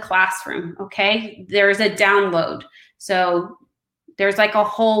in the classroom, okay? There's a download. So there's like a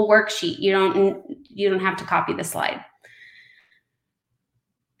whole worksheet. You don't have to copy the slide.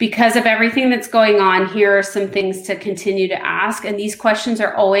 Because of everything that's going on, here are some things to continue to ask. And these questions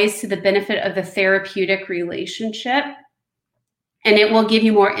are always to the benefit of the therapeutic relationship. And it will give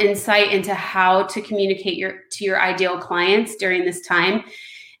you more insight into how to communicate to your ideal clients during this time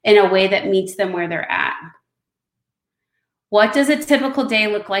in a way that meets them where they're at. What does a typical day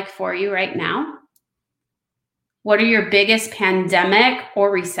look like for you right now? What are your biggest pandemic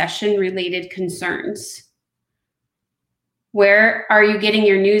or recession-related concerns? Where are you getting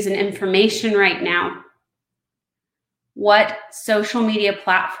your news and information right now? What social media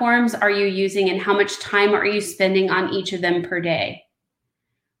platforms are you using and how much time are you spending on each of them per day?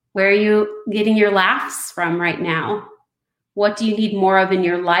 Where are you getting your laughs from right now? What do you need more of in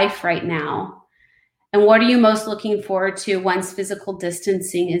your life right now? And what are you most looking forward to once physical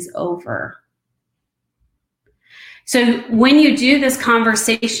distancing is over? So when you do this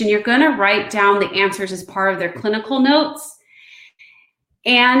conversation, you're going to write down the answers as part of their clinical notes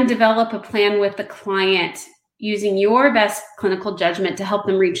and develop a plan with the client using your best clinical judgment to help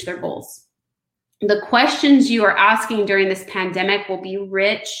them reach their goals. The questions you are asking during this pandemic will be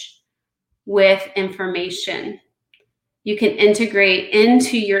rich with information. You can integrate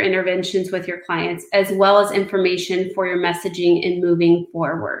into your interventions with your clients as well as information for your messaging and moving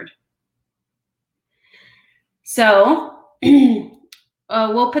forward. So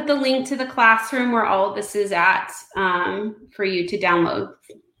we'll put the link to the classroom where all of this is at for you to download.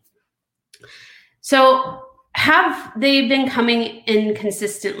 So have they been coming in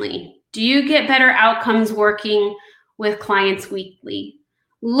consistently? Do you get better outcomes working with clients weekly?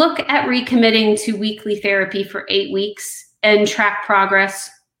 Look at recommitting to weekly therapy for 8 weeks and track progress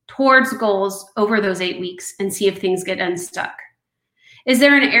towards goals over those 8 weeks and see if things get unstuck. Is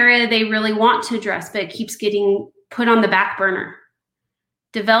there an area they really want to address but it keeps getting put on the back burner?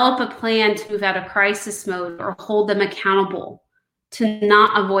 Develop a plan to move out of crisis mode or hold them accountable to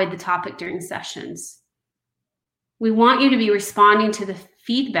not avoid the topic during sessions. We want you to be responding to the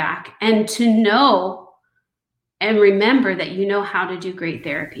feedback and to know and remember that you know how to do great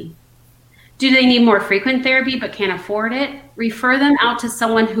therapy. Do they need more frequent therapy but can't afford it? Refer them out to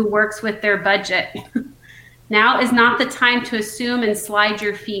someone who works with their budget. Now is not the time to assume and slide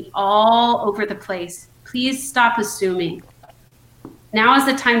your feet all over the place. Please stop assuming. Now is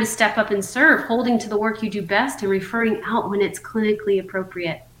the time to step up and serve, holding to the work you do best and referring out when it's clinically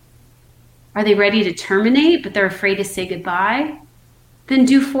appropriate. Are they ready to terminate, but they're afraid to say goodbye? Then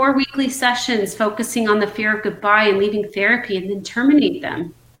do 4 weekly sessions focusing on the fear of goodbye and leaving therapy and then terminate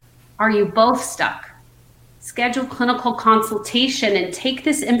them. Are you both stuck? Schedule clinical consultation and take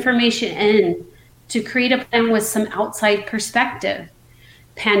this information in to create a plan with some outside perspective.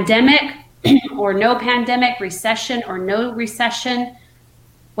 Pandemic or no pandemic, recession or no recession,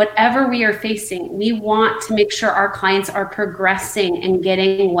 whatever we are facing, we want to make sure our clients are progressing and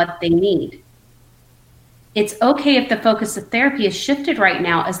getting what they need. It's okay if the focus of therapy is shifted right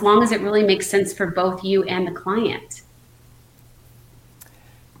now, as long as it really makes sense for both you and the client.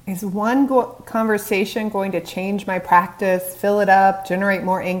 Is one conversation going to change my practice, fill it up, generate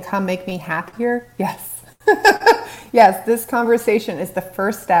more income, make me happier? Yes. Yes, this conversation is the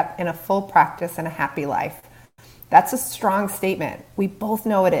first step in a full practice and a happy life. That's a strong statement. We both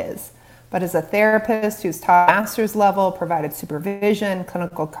know it is. But as a therapist who's taught master's level, provided supervision,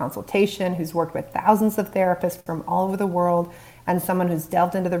 clinical consultation, who's worked with thousands of therapists from all over the world, and someone who's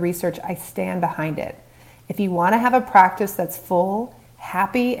delved into the research, I stand behind it. If you want to have a practice that's full,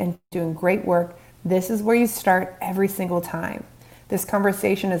 happy and doing great work, this is where you start every single time. This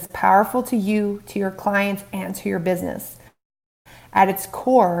conversation is powerful to you, to your clients, and to your business. At its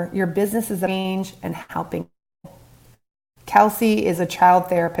core, your business is change and helping. Kelsey is a child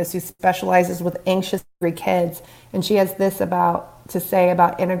therapist who specializes with anxious kids, and she has this to say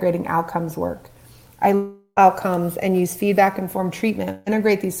about integrating outcomes work. I love outcomes and use feedback-informed treatment.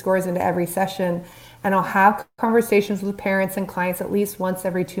 Integrate these scores into every session, and I'll have conversations with parents and clients at least once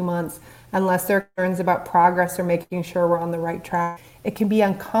every 2 months, unless there are concerns about progress or making sure we're on the right track. It can be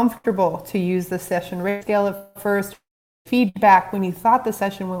uncomfortable to use the session rate scale at first, feedback when you thought the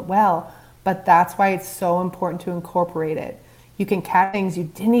session went well, but that's why it's so important to incorporate it. You can catch things you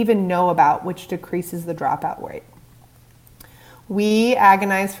didn't even know about, which decreases the dropout rate. We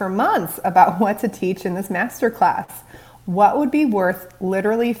agonized for months about what to teach in this masterclass. What would be worth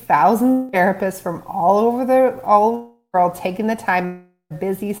literally thousands of therapists from all over the world taking the time,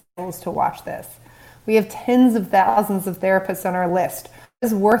 busy schedules, to watch this? We have tens of thousands of therapists on our list.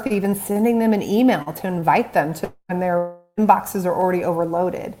 It's worth even sending them an email to invite them to when their inboxes are already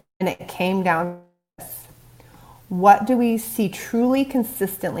overloaded. And it came down to this. What do we see truly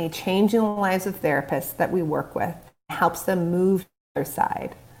consistently changing the lives of therapists that we work with and helps them move to the other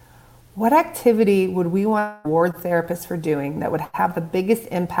side? What activity would we want to reward therapists for doing that would have the biggest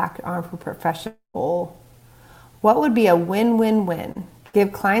impact on our professional goal? What would be a win-win-win?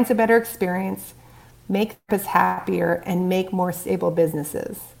 Give clients a better experience, make therapists happier, and make more stable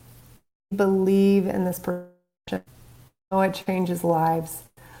businesses. Believe in this profession. Know it changes lives,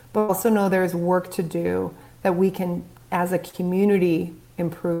 but also know there's work to do that we can, as a community,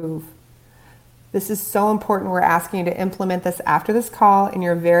 improve. This is so important. We're asking you to implement this after this call in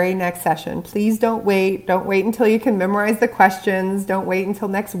your very next session. Please don't wait. Don't wait until you can memorize the questions. Don't wait until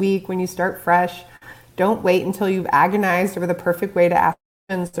next week when you start fresh. Don't wait until you've agonized over the perfect way to ask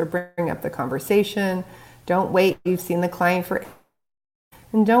questions or bring up the conversation. Don't wait until you've seen the client for.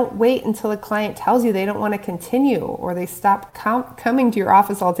 And don't wait until the client tells you they don't want to continue, or they stop coming to your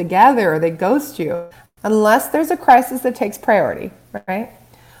office altogether, or they ghost you, unless there's a crisis that takes priority, right?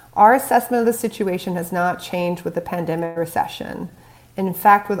 Our assessment of the situation has not changed with the pandemic recession. In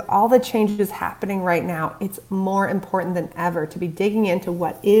fact, with all the changes happening right now, it's more important than ever to be digging into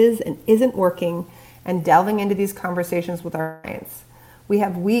what is and isn't working and delving into these conversations with our clients. We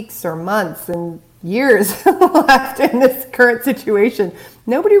have weeks or months and years left in this current situation.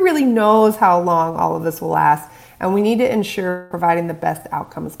 Nobody really knows how long all of this will last, and we need to ensure providing the best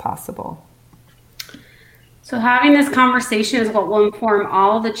outcomes possible. So having this conversation is what will inform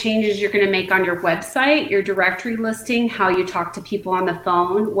all the changes you're going to make on your website, your directory listing, how you talk to people on the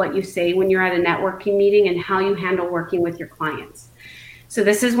phone, what you say when you're at a networking meeting, and how you handle working with your clients. So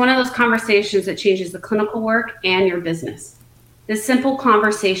this is one of those conversations that changes the clinical work and your business. This simple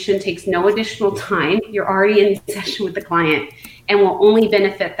conversation takes no additional time. You're already in session with the client and will only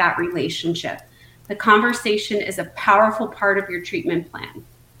benefit that relationship. The conversation is a powerful part of your treatment plan.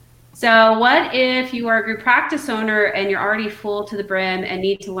 So what if you are a group practice owner and you're already full to the brim and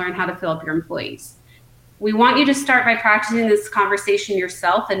need to learn how to fill up your employees? We want you to start by practicing this conversation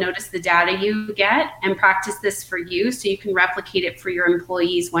yourself and notice the data you get, and practice this for you so you can replicate it for your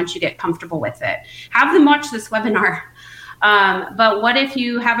employees once you get comfortable with it. Have them watch this webinar. But what if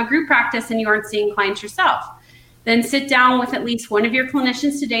you have a group practice and you aren't seeing clients yourself? Then sit down with at least one of your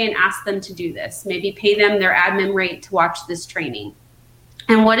clinicians today and ask them to do this. Maybe pay them their admin rate to watch this training.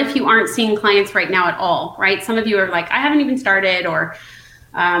 And what if you aren't seeing clients right now at all, right? Some of you are like, I haven't even started, or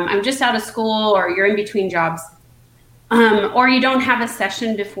I'm just out of school, or you're in between jobs, or you don't have a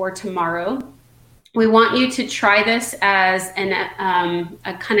session before tomorrow. We want you to try this as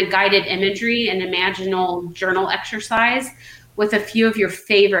a kind of guided imagery and imaginal journal exercise with a few of your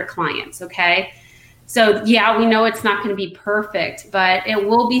favorite clients, okay? So yeah, we know it's not going to be perfect, but it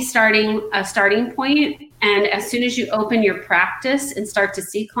will be a starting point. And as soon as you open your practice and start to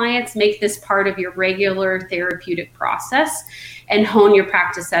see clients, make this part of your regular therapeutic process and hone your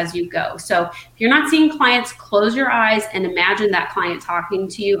practice as you go. So if you're not seeing clients, close your eyes and imagine that client talking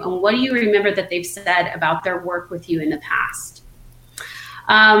to you. And what do you remember that they've said about their work with you in the past?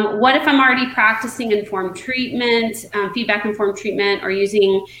 What if I'm already practicing informed treatment, feedback informed treatment, or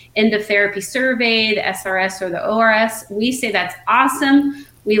using end of therapy survey, the SRS or the ORS? We say that's awesome.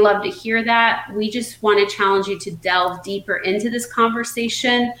 We love to hear that. We just want to challenge you to delve deeper into this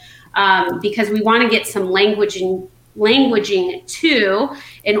conversation because we want to get some languaging too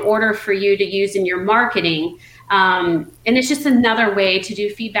in order for you to use in your marketing. And it's just another way to do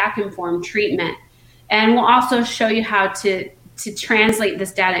feedback informed treatment. And we'll also show you how to translate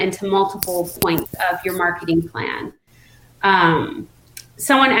this data into multiple points of your marketing plan.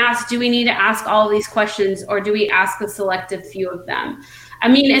 someone asked, do we need to ask all of these questions or do we ask a selective few of them? I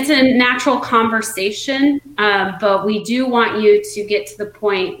mean, it's a natural conversation, but we do want you to get to the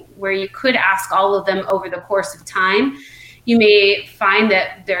point where you could ask all of them over the course of time. You may find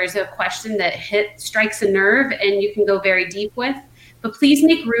that there's a question that strikes a nerve and you can go very deep with, but please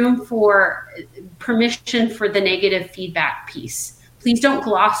make room for permission for the negative feedback piece. Please don't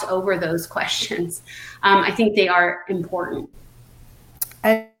gloss over those questions. I think they are important.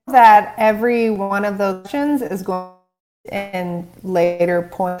 I know that every one of those questions is going in later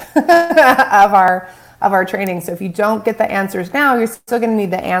point of our training. So if you don't get the answers now, you're still going to need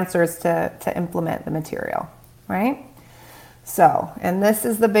the answers to implement the material, right? So, and this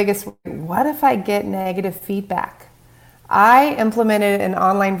is the biggest, what if I get negative feedback? I implemented an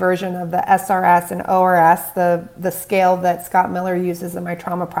online version of the SRS and ORS, the scale that Scott Miller uses in my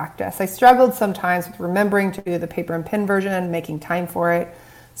trauma practice. I struggled sometimes with remembering to do the paper and pen version, making time for it.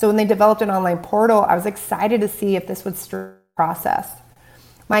 So when they developed an online portal, I was excited to see if this would streamline the process.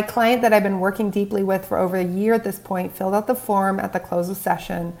 My client that I've been working deeply with for over a year at this point filled out the form at the close of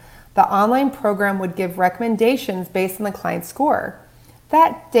session. The online program would give recommendations based on the client's score.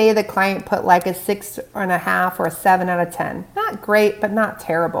 That day, the client put like a 6.5 or a 7 out of 10. Not great, but not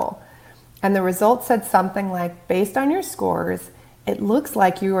terrible. And the result said something like, based on your scores, it looks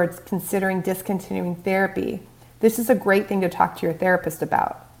like you are considering discontinuing therapy. This is a great thing to talk to your therapist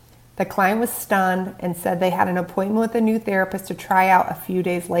about. The client was stunned and said they had an appointment with a new therapist to try out a few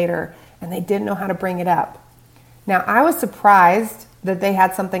days later, and they didn't know how to bring it up. Now, I was surprised that they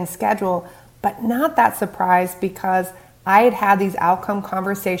had something scheduled, but not that surprised because I had had these outcome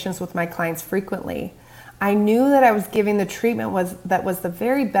conversations with my clients frequently. I knew that I was giving the treatment that was the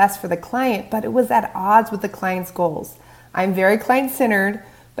very best for the client, but it was at odds with the client's goals. I'm very client-centered,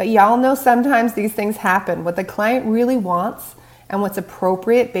 but y'all know sometimes these things happen. What the client really wants and what's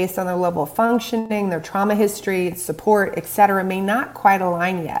appropriate based on their level of functioning, their trauma history, support, etc., may not quite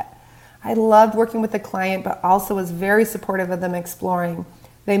align yet. I loved working with the client, but also was very supportive of them exploring.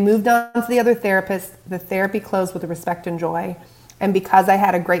 They moved on to the other therapist. The therapy closed with respect and joy. And because I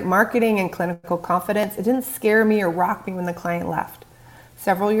had a great marketing and clinical confidence, it didn't scare me or rock me when the client left.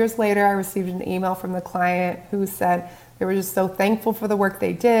 Several years later, I received an email from the client who said they were just so thankful for the work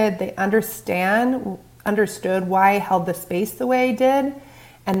they did. They understood why I held the space the way I did,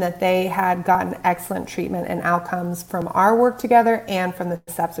 and that they had gotten excellent treatment and outcomes from our work together and from the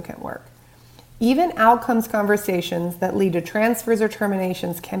subsequent work. Even outcomes conversations that lead to transfers or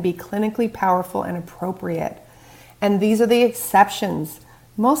terminations can be clinically powerful and appropriate. And these are the exceptions.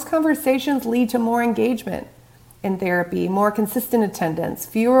 Most conversations lead to more engagement in therapy, more consistent attendance,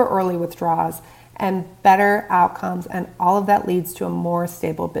 fewer early withdrawals, and better outcomes, and all of that leads to a more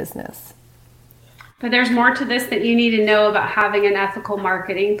stable business. But there's more to this that you need to know about having an ethical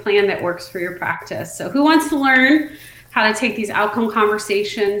marketing plan that works for your practice. So who wants to learn how to take these outcome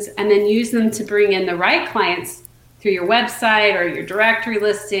conversations and then use them to bring in the right clients through your website or your directory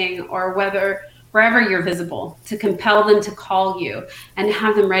listing or wherever you're visible, to compel them to call you and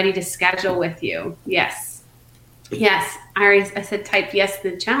have them ready to schedule with you? Yes. Yes. I said type yes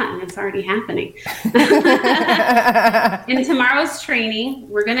in the chat and it's already happening. In tomorrow's training,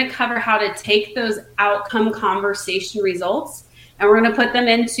 we're going to cover how to take those outcome conversation results and we're going to put them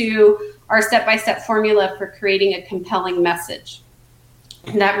into our step-by-step formula for creating a compelling message.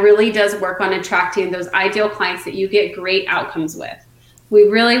 And that really does work on attracting those ideal clients that you get great outcomes with. We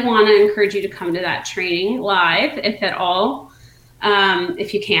really want to encourage you to come to that training live, if at all,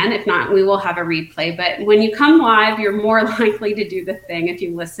 if you can. If not, we will have a replay. But when you come live, you're more likely to do the thing if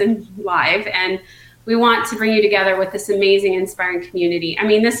you listen live. And we want to bring you together with this amazing, inspiring community. I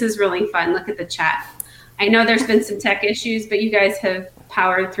mean, this is really fun. Look at the chat. I know there's been some tech issues, but you guys have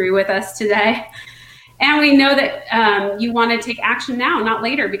powered through with us today. And we know that you want to take action now, not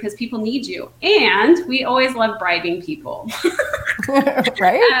later, because people need you. And we always love bribing people.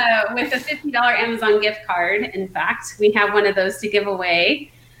 Right? With a $50 Amazon gift card. In fact, we have one of those to give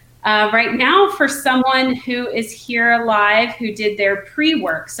away right now for someone who is here live who did their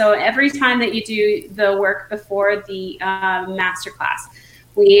pre-work. So every time that you do the work before the masterclass,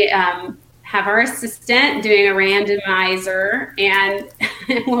 we have our assistant doing a randomizer, and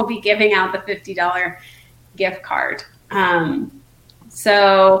we'll be giving out the $50 gift card.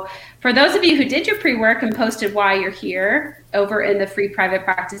 So for those of you who did your pre-work and posted why you're here over in the free private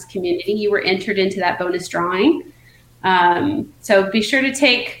practice community, you were entered into that bonus drawing. So be sure to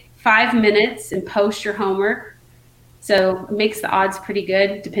take 5 minutes and post your homework. So it makes the odds pretty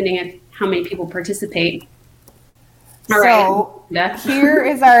good depending on how many people participate. All right.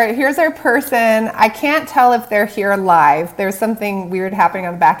 Here's our person. I can't tell if they're here live. There's something weird happening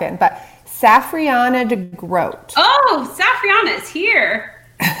on the back end, but Safriana de Groot. Oh, Safriana is here.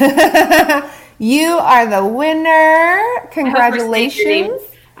 You are the winner. Congratulations.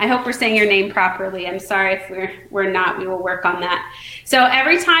 I hope we're saying your name properly. I'm sorry if we're not. We will work on that. So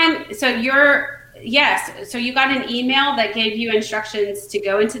every time, so you got an email that gave you instructions to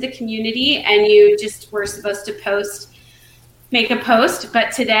go into the community, and you just were supposed to make a post.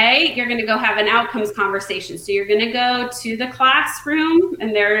 But today you're going to go have an outcomes conversation. So you're going to go to the classroom,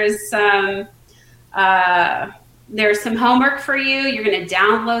 and there's some homework for you. You're going to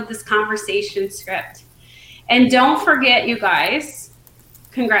download this conversation script. And don't forget, you guys,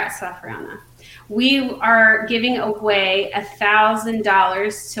 congrats, Safriana. We are giving away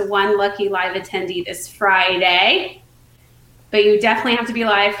 $1,000 to one lucky live attendee this Friday, but you definitely have to be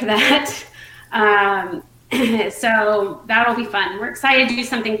live for that. So that'll be fun. We're excited to do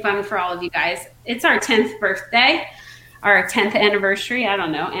something fun for all of you guys. It's our 10th birthday, our 10th anniversary. I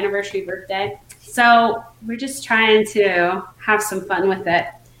don't know, anniversary birthday. So we're just trying to have some fun with it.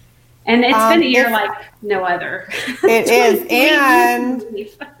 And it's been a year like no other. It is. And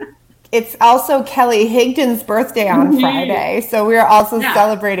it's also Kelly Higdon's birthday on Friday. So we're also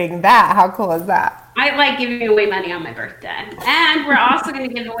celebrating that. How cool is that? I like giving away money on my birthday. And we're also going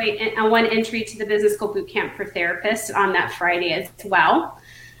to give away one entry to the Business School Bootcamp for Therapists on that Friday as well.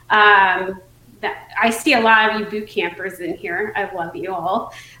 I see a lot of you boot campers in here. I love you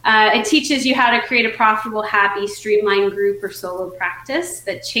all. It teaches you how to create a profitable, happy, streamlined group or solo practice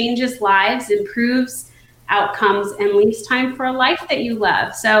that changes lives, improves outcomes, and leaves time for a life that you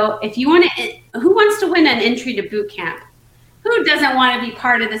love. So if you want to, who wants to win an entry to boot camp? Who doesn't want to be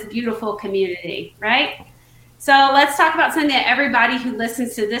part of this beautiful community, right? So let's talk about something that everybody who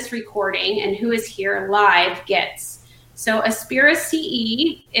listens to this recording and who is here live gets. So Aspira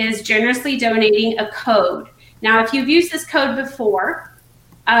CE is generously donating a code. Now, if you've used this code before,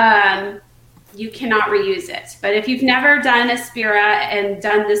 you cannot reuse it. But if you've never done Aspira and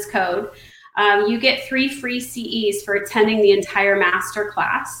done this code, you get 3 free CEs for attending the entire master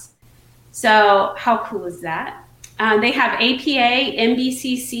class. So how cool is that? They have APA,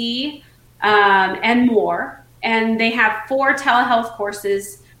 MBCC, and more. And they have 4 telehealth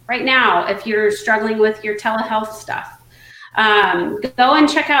courses right now if you're struggling with your telehealth stuff. Go and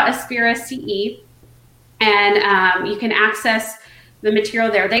check out Aspira CE, and you can access the material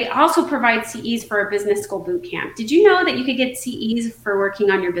there. They also provide CEs for a business school boot camp. Did you know that you could get CEs for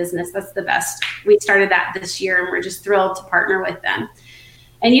working on your business? That's the best. We started that this year, and we're just thrilled to partner with them.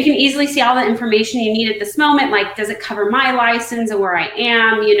 And you can easily see all the information you need at this moment, like does it cover my license and where I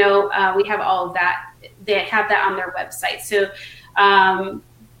am? We have all of that. They have that on their website. So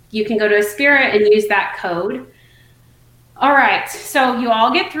you can go to Aspira and use that code. All right, so you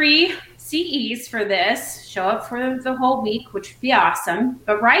all get 3 CEs for this. Show up for the whole week, which would be awesome.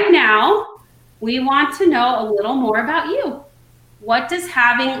 But right now, we want to know a little more about you. What does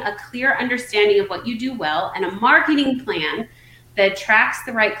having a clear understanding of what you do well and a marketing plan that attracts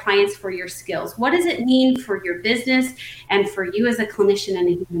the right clients for your skills, what does it mean for your business and for you as a clinician and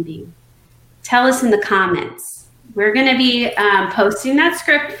a human being? Tell us in the comments. We're going to be posting that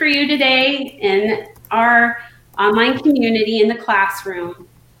script for you today in our online community in the classroom.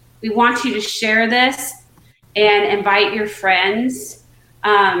 We want you to share this and invite your friends.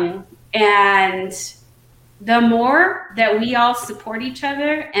 And the more that we all support each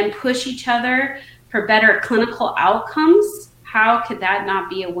other and push each other for better clinical outcomes, how could that not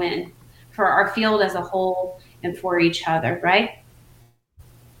be a win for our field as a whole and for each other, right?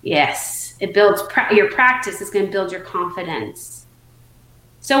 Yes, it builds your practice is going to build your confidence.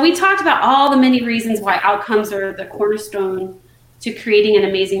 So we talked about all the many reasons why outcomes are the cornerstone to creating an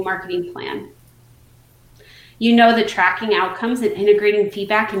amazing marketing plan. You know that tracking outcomes and integrating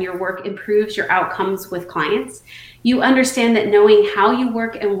feedback in your work improves your outcomes with clients. You understand that knowing how you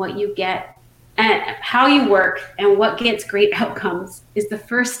work and what you get, and how you work and what gets great outcomes is the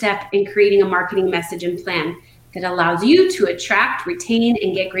first step in creating a marketing message and plan that allows you to attract, retain,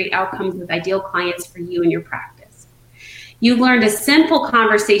 and get great outcomes with ideal clients for you and your practice. You learned a simple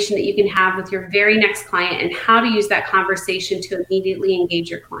conversation that you can have with your very next client and how to use that conversation to immediately engage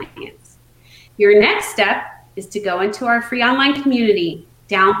your clients. Your next step is to go into our free online community,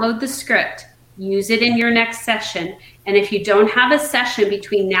 download the script, use it in your next session. And if you don't have a session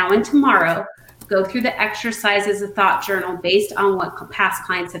between now and tomorrow, go through the exercises of thought journal based on what past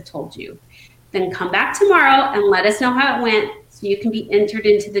clients have told you. Then come back tomorrow and let us know how it went so you can be entered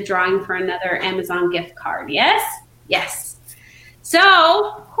into the drawing for another Amazon gift card. Yes? Yes.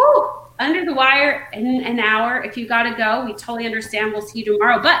 So, under the wire in an hour. If you got to go, we totally understand. We'll see you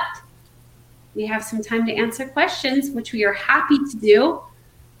tomorrow. But we have some time to answer questions, which we are happy to do.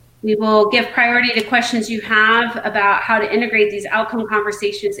 We will give priority to questions you have about how to integrate these outcome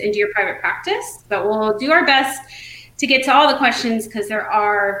conversations into your private practice. But we'll do our best to get to all the questions because there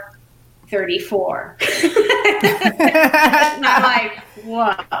are 34. And I'm like,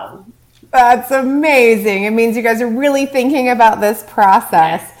 whoa. That's amazing. It means you guys are really thinking about this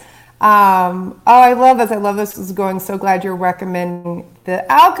process. Yes. I love this. I love this is going. So glad you're recommending the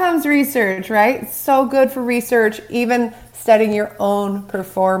outcomes research, right? It's so good for research, even studying your own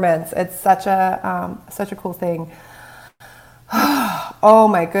performance. It's such a cool thing. Oh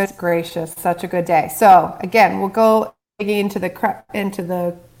my goodness gracious, such a good day. So again, we'll go into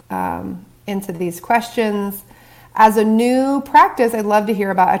these questions. As a new practice, I'd love to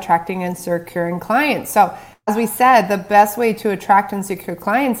hear about attracting and securing clients. So as we said, the best way to attract and secure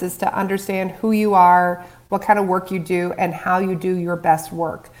clients is to understand who you are, what kind of work you do, and how you do your best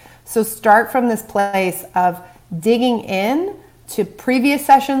work. So start from this place of digging in to previous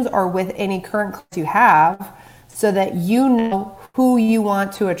sessions or with any current clients you have so that you know who you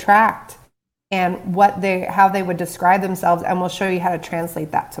want to attract and how they would describe themselves, and we'll show you how to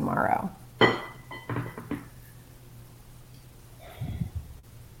translate that tomorrow.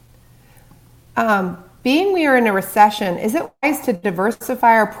 Being we are in a recession, is it wise to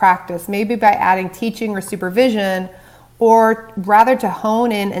diversify our practice, maybe by adding teaching or supervision, or rather to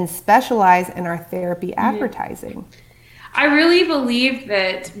hone in and specialize in our therapy advertising? I really believe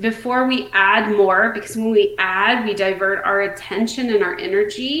that before we add more, because when we add, we divert our attention and our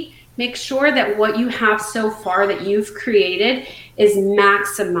energy, make sure that what you have so far that you've created is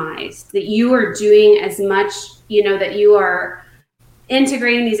maximized, that you are doing as much, that you are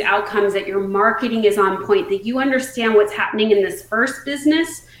integrating these outcomes, that your marketing is on point, that you understand what's happening in this first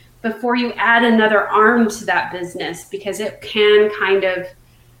business before you add another arm to that business, because it can kind of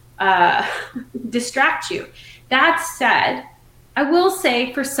distract you. That said, I will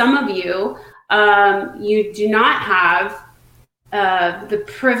say for some of you, you do not have the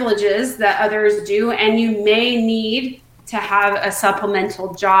privileges that others do, and you may need to have a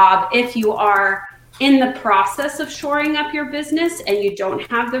supplemental job if you are in the process of shoring up your business and you don't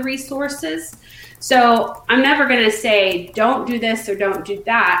have the resources. So I'm never going to say don't do this or don't do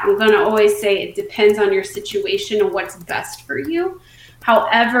that. I'm going to always say it depends on your situation and what's best for you.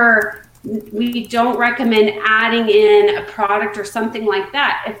 However, we don't recommend adding in a product or something like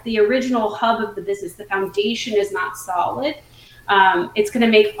that if the original hub of the business, the foundation, is not solid. It's going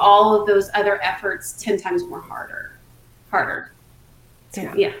to make all of those other efforts 10 times more harder.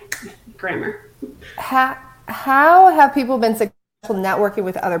 Yeah. Grammar. How have people been successful networking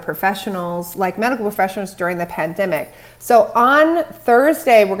with other professionals, like medical professionals, during the pandemic? So on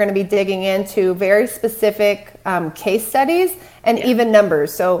Thursday, we're going to be digging into very specific case studies and even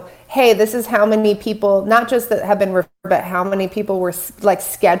numbers. So, hey, this is how many people, not just that have been referred, but how many people were like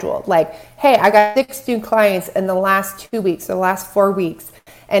scheduled. Like, hey, I got 6 new clients in the last 2 weeks, the last 4 weeks,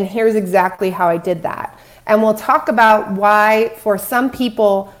 and here's exactly how I did that. And we'll talk about why for some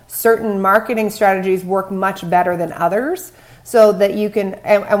people, certain marketing strategies work much better than others, so that you can,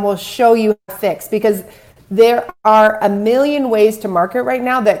 and we'll show you how to fix, because there are a million ways to market right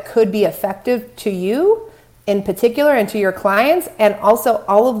now that could be effective to you in particular and to your clients, and also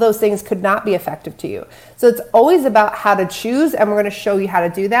all of those things could not be effective to you. So it's always about how to choose, and we're going to show you how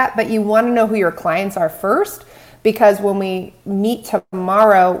to do that, but you want to know who your clients are first, because when we meet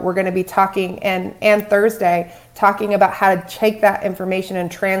tomorrow, we're going to be talking, and Thursday, talking about how to take that information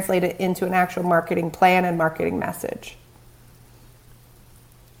and translate it into an actual marketing plan and marketing message.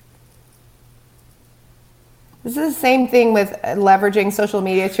 This is the same thing with leveraging social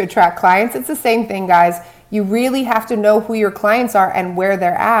media to attract clients. It's the same thing, guys. You really have to know who your clients are and where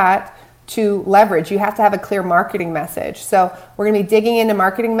they're at to leverage. You have to have a clear marketing message. So we're going to be digging into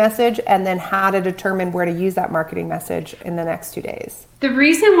marketing message and then how to determine where to use that marketing message in the next 2 days. The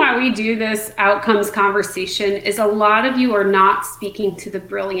reason why we do this outcomes conversation is a lot of you are not speaking to the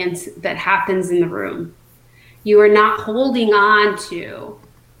brilliance that happens in the room. You are not holding on to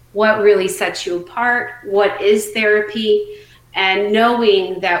what really sets you apart, what is therapy, and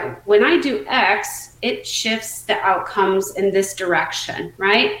knowing that when I do X, it shifts the outcomes in this direction,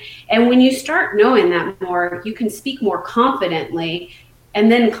 right? And when you start knowing that more, you can speak more confidently, and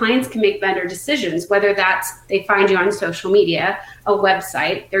then clients can make better decisions, whether that's they find you on social media, a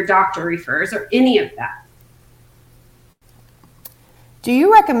website, their doctor refers, or any of that. Do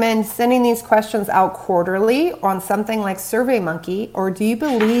you recommend sending these questions out quarterly on something like SurveyMonkey, or do you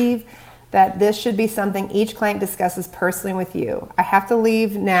believe that this should be something each client discusses personally with you. I have to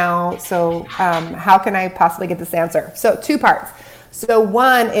leave now, so how can I possibly get this answer? So 2 parts. So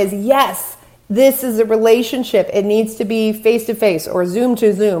 1 is, yes, this is a relationship. It needs to be face-to-face or Zoom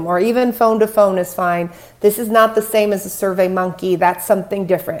to Zoom or even phone to phone is fine. This is not the same as a Survey Monkey. That's something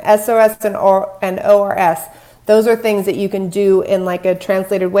different. SOS and ORS, those are things that you can do in like a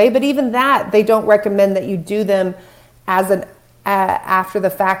translated way. But even that, they don't recommend that you do them as an after the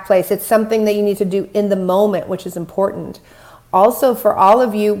fact place. It's something that you need to do in the moment, which is important. Also, for all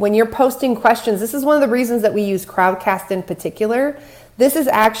of you, when you're posting questions, this is one of the reasons that we use Crowdcast in particular. This is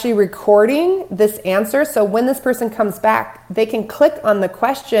actually recording this answer. So when this person comes back, they can click on the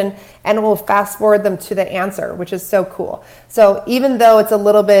question and it will fast forward them to the answer, which is so cool. So even though it's a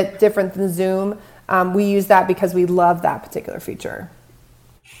little bit different than Zoom, we use that because we love that particular feature.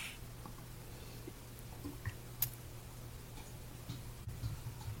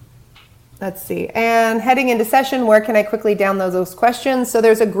 Let's see. And heading into session, where can I quickly download those questions? So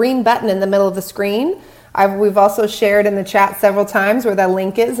there's a green button in the middle of the screen. We've also shared in the chat several times where the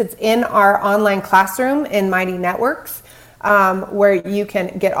link is. It's in our online classroom in Mighty Networks, where you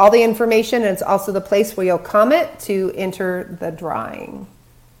can get all the information, and it's also the place where you'll comment to enter the drawing.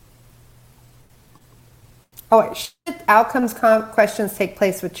 Oh, should outcomes questions take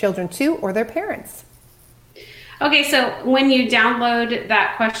place with children too or their parents? Okay, so when you download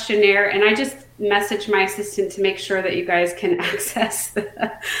that questionnaire, and I just message my assistant to make sure that you guys can access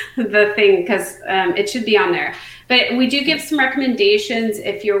the thing, because it should be on there. But we do give some recommendations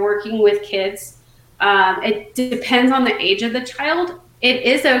if you're working with kids. It depends on the age of the child. It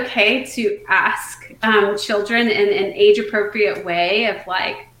is okay to ask children in an age-appropriate way of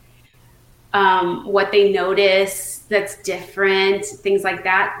like what they notice that's different, things like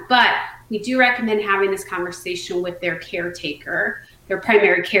that. But we do recommend having this conversation with their caretaker, their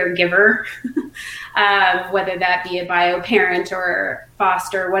primary caregiver, whether that be a bio parent or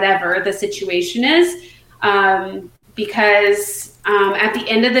foster, whatever the situation is, because at the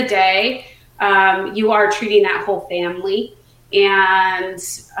end of the day, you are treating that whole family, and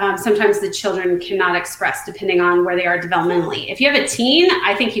sometimes the children cannot express depending on where they are developmentally. If you have a teen,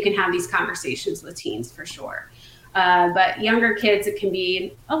 I think you can have these conversations with teens for sure. But younger kids, it can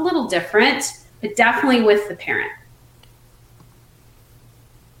be a little different, but definitely with the parent.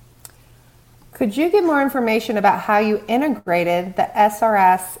 Could you give more information about how you integrated the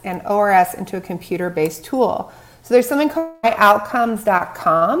SRS and ORS into a computer-based tool? So there's something called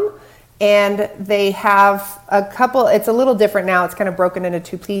myoutcomes.com, and they have a couple, it's a little different now, it's kind of broken into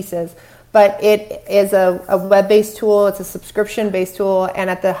 2 pieces, but it is a web-based tool, it's a subscription-based tool, and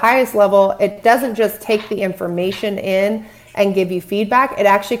at the highest level, it doesn't just take the information in and give you feedback, it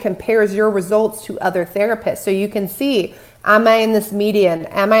actually compares your results to other therapists. So you can see, am I in this median?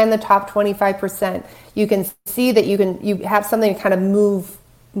 Am I in the top 25%? You can see that you have something to kind of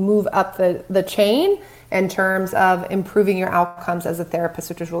move up the chain in terms of improving your outcomes as a therapist,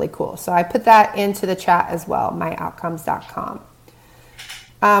 which is really cool. So I put that into the chat as well, myoutcomes.com.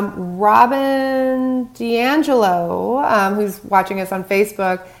 Robin D'Angelo, who's watching us on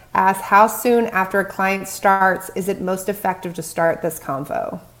Facebook, asks, how soon after a client starts is it most effective to start this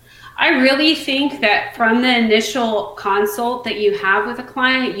convo? I really think that from the initial consult that you have with a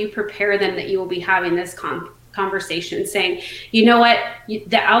client, you prepare them that you will be having this conversation, saying, you know what,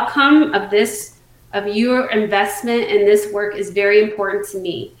 the outcome of your investment in this work is very important to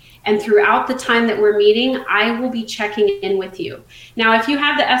me. And throughout the time that we're meeting, I will be checking in with you. Now, if you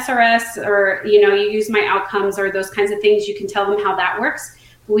have the SRS or, you use my outcomes or those kinds of things, you can tell them how that works.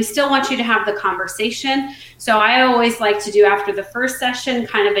 But we still want you to have the conversation. So I always like to do after the first session,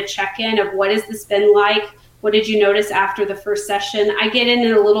 kind of a check-in of what has this been like? What did you notice after the first session? I get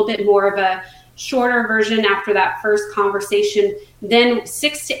in a little bit more of a shorter version after that first conversation. Then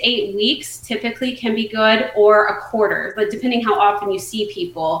 6 to 8 weeks typically can be good, or a quarter, but depending how often you see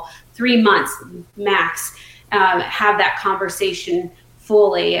people, 3 months max, have that conversation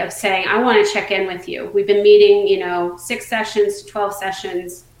fully of saying, I want to check in with you. We've been meeting, 6 sessions, 12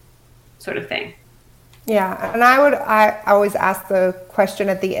 sessions, sort of thing. Yeah, and I always ask the question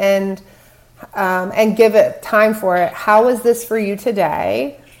at the end and give it time for it. How is this for you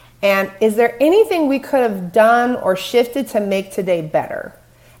today? And is there anything we could have done or shifted to make today better?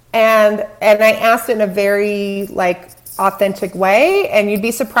 And I asked it in a very authentic way, and you'd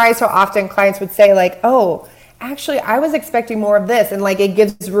be surprised how often clients would say oh, actually I was expecting more of this, and it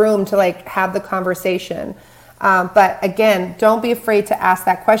gives room to have the conversation. But again, don't be afraid to ask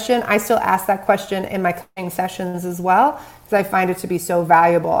that question. I still ask that question in my coaching sessions as well, because I find it to be so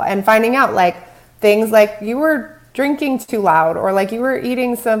valuable. And finding out things like you were drinking too loud, or like you were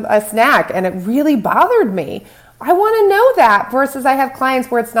eating a snack and it really bothered me. I want to know that, versus I have clients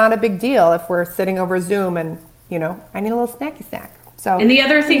where it's not a big deal if we're sitting over Zoom and, I need a little snacky snack. So, and the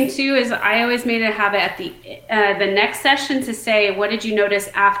other thing too is I always made it a habit at the next session to say, what did you notice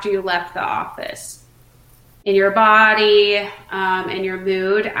after you left the office? In your body, and your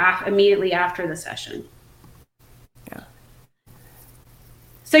mood immediately after the session. Yeah.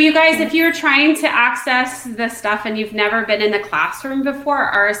 So you guys, if you're trying to access the stuff and you've never been in the classroom before,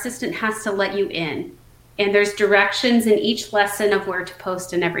 our assistant has to let you in. And there's directions in each lesson of where to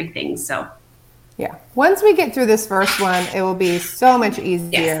post and everything. So yeah, once we get through this first one, it will be so much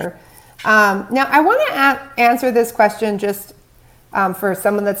easier. Yes. Now, I want to answer this question just for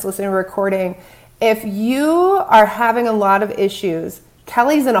someone that's listening to recording. If you are having a lot of issues,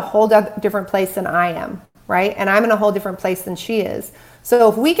 Kelly's in a whole different place than I am, right? And I'm in a whole different place than she is. So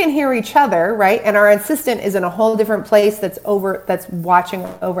if we can hear each other, right, and our assistant is in a whole different place that's watching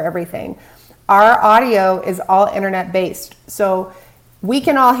over everything, our audio is all internet based. So we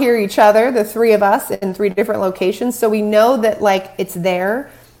can all hear each other, the three of us in 3 different locations. So we know that like it's there.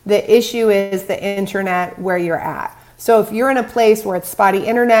 The issue is the internet where you're at. So if you're in a place where it's spotty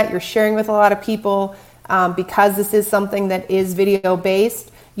internet, you're sharing with a lot of people, because this is something that is video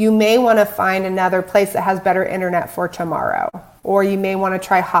based, you may want to find another place that has better internet for tomorrow. Or you may want to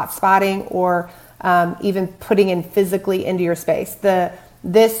try hotspotting, or even putting in physically into your space.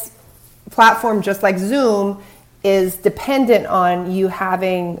 This platform, just like Zoom, is dependent on you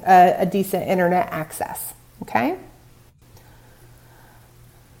having a decent internet access. Okay?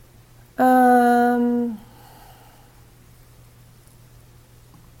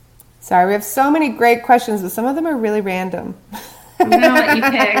 Sorry, we have so many great questions, but some of them are really random. I'm going to let you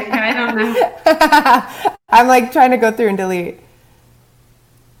pick. I don't know. I'm like trying to go through and delete.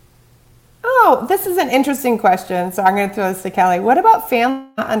 Oh, this is an interesting question, so I'm going to throw this to Kelly. What about family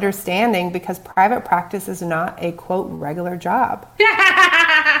not understanding because private practice is not a, quote, regular job?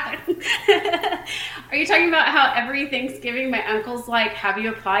 Are you talking about how every Thanksgiving my uncle's like, have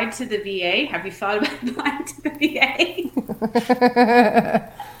you applied to the VA? Have you thought about applying to the VA?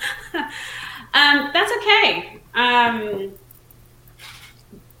 That's okay.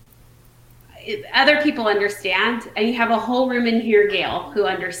 Other people understand, and you have a whole room in here, Gail, who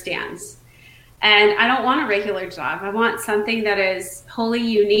understands. And I don't want a regular job. I want something that is wholly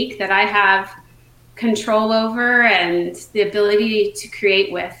unique, that I have control over and the ability to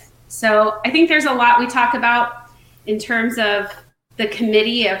create with. So I think there's a lot we talk about in terms of the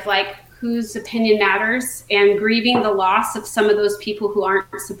committee of like whose opinion matters, and grieving the loss of some of those people who aren't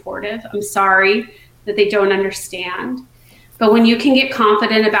supportive. I'm sorry that they don't understand. But when you can get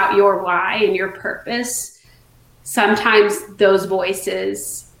confident about your why and your purpose, sometimes those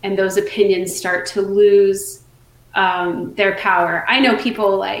voices and those opinions start to lose their power. I know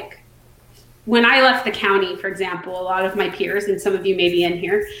people like, when I left the county, for example, a lot of my peers, and some of you may be in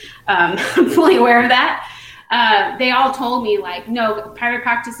here, I'm fully aware of that. They all told me like, no, private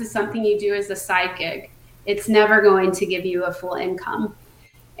practice is something you do as a side gig. It's never going to give you a full income.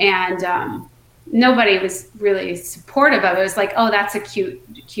 And nobody was really supportive of it. It was like, oh, that's a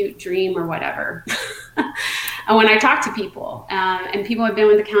cute dream or whatever. And when I talk to people, and people have been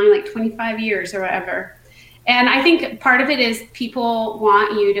with the county like 25 years or whatever, and I think part of it is people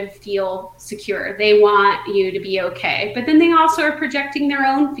want you to feel secure. They want you to be okay. But then they also are projecting their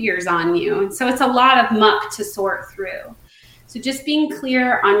own fears on you. And so it's a lot of muck to sort through. So just being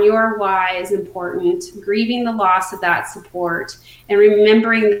clear on your why is important, grieving the loss of that support, and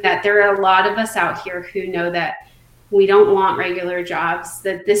remembering that there are a lot of us out here who know that we don't want regular jobs,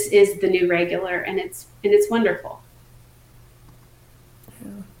 that this is the new regular, and it's wonderful.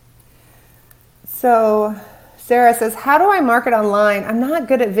 Yeah. So Sarah says, how do I market online? I'm not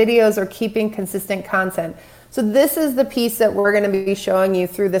good at videos or keeping consistent content. So this is the piece that we're going to be showing you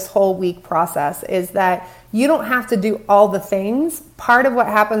through this whole week process, is that you don't have to do all the things. Part of what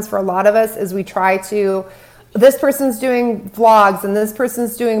happens for a lot of us is we try to, this person's doing vlogs, and this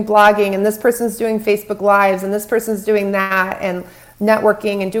person's doing blogging, and this person's doing Facebook Lives, and this person's doing that, and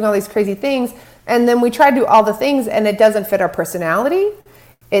networking and doing all these crazy things. And then we try to do all the things, and it doesn't fit our personality.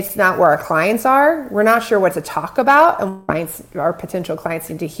 It's not where our clients are. We're not sure what to talk about, and our potential clients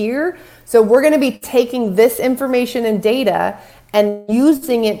need to hear. So we're going to be taking this information and data and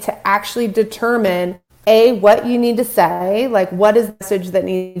using it to actually determine A, what you need to say, like what is the message that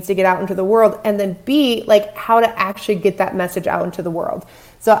needs to get out into the world, and then B, like how to actually get that message out into the world.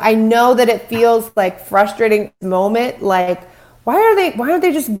 So I know that it feels like frustrating moment, like why aren't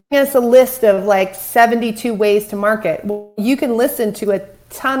they just giving us a list of like 72 ways to market? Well, you can listen to a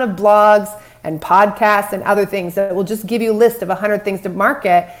ton of blogs and podcasts and other things that will just give you a list of 100 things to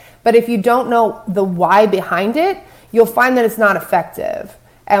market. But if you don't know the why behind it, you'll find that it's not effective.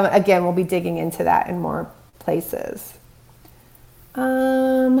 And again, we'll be digging into that in more places.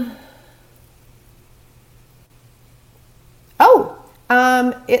 I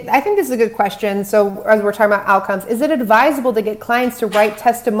think this is a good question. So as we're talking about outcomes, is it advisable to get clients to write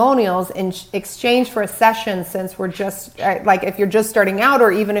testimonials in exchange for a session, since we're just, like if you're just starting out,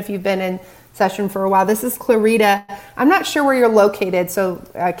 or even if you've been in session for a while? This is Clarita. I'm not sure where you're located, so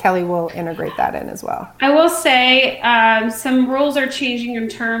Kelly will integrate that in as well. I will say some rules are changing in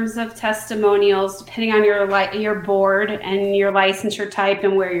terms of testimonials, depending on your board and your licensure type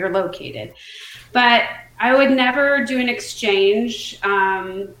and where you're located. But I would never do an exchange.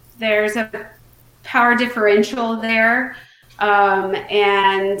 There's a power differential there,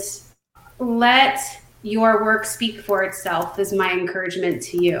 and let your work speak for itself is my encouragement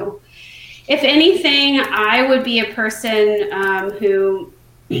to you. If anything, I would be a person who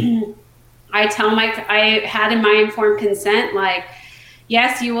I had in my informed consent, like,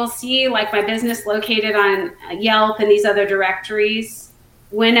 yes, you will see like my business located on Yelp and these other directories.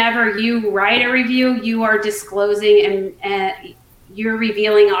 Whenever you write a review, you are disclosing and you're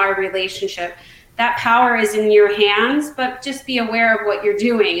revealing our relationship. That power is in your hands, but just be aware of what you're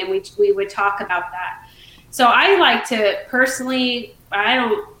doing. And we would talk about that. So I like to personally,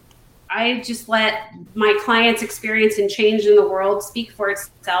 I just let my clients' experience and change in the world speak for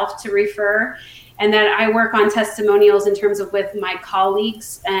itself to refer. And then I work on testimonials in terms of with my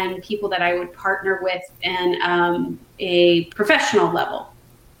colleagues and people that I would partner with in a professional level.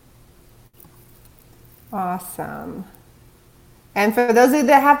 Awesome. And for those of you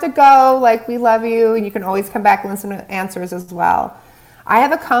that have to go, like, we love you, and you can always come back and listen to answers as well. I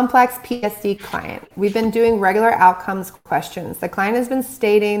have a complex PSD client. We've been doing regular outcomes questions. The client has been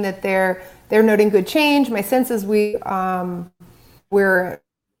stating that they're noting good change. My sense is we're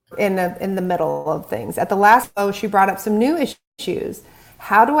in the middle of things. At the last she brought up some new issues.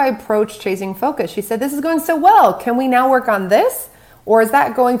 How do I approach chasing focus? She said, this is going so well. Can we now work on this? Or is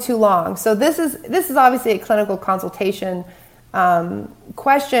that going too long? So this is obviously a clinical consultation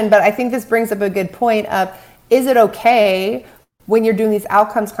question, but I think this brings up a good point of, is it okay when you're doing these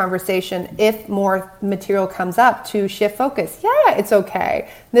outcomes conversation, if more material comes up, to shift focus? Yeah, it's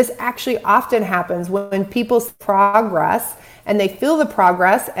okay. This actually often happens when people's progress and they feel the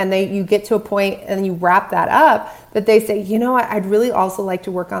progress, and you get to a point and you wrap that up, that they say, you know what, I'd really also like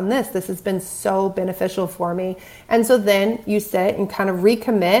to work on this. This has been so beneficial for me. And so then you sit and kind of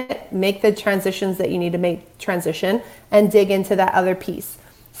recommit, make the transitions that you need to make transition, and dig into that other piece.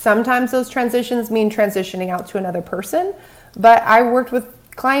 Sometimes those transitions mean transitioning out to another person, but I worked with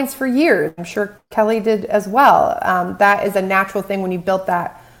clients for years. I'm sure Kelly did as well. That is a natural thing when you built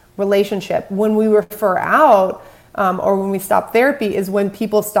that relationship. When we refer out, or when we stop therapy, is when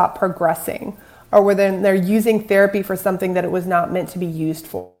people stop progressing, or when they're using therapy for something that it was not meant to be used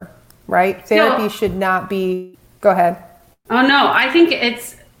for, right? Therapy should not be, go ahead. Oh no, I think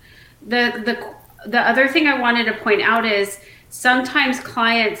it's the other thing I wanted to point out is sometimes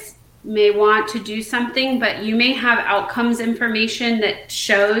clients may want to do something, but you may have outcomes information that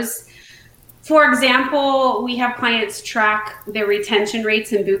shows. For example, we have clients track their retention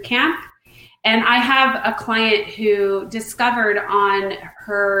rates in boot camp. And I have a client who discovered on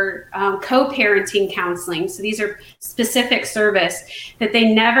her co-parenting counseling, so these are specific service, that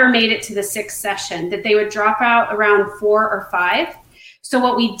they never made it to the 6th session, that they would drop out around 4 or 5. So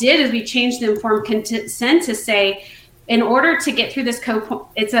what we did is we changed the informed consent to say, in order to get through this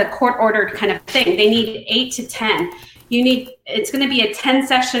it's a court-ordered kind of thing. They need 8 to 10. It's going to be a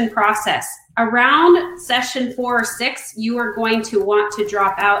 10-session process. Around session 4 or 6, you are going to want to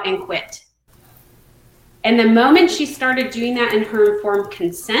drop out and quit. And the moment she started doing that in her informed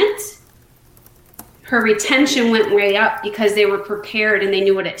consent, her retention went way up because they were prepared and they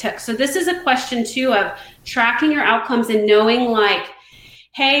knew what it took. So this is a question too of tracking your outcomes and knowing, like,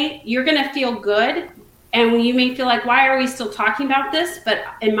 hey, you're going to feel good. And you may feel like, why are we still talking about this? But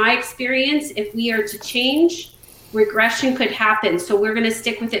in my experience, if we are to change, regression could happen. So we're going to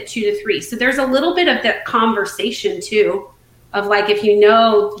stick with it 2 to 3. So there's a little bit of that conversation too, of like, if you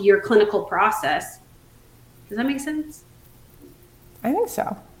know your clinical process. Does that make sense? I think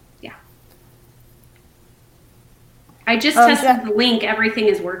so. Yeah. I just tested the link. Everything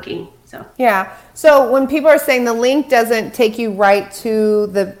is working. So yeah. So when people are saying the link doesn't take you right to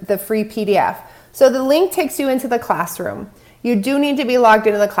the free PDF, so the link takes you into the classroom. You do need to be logged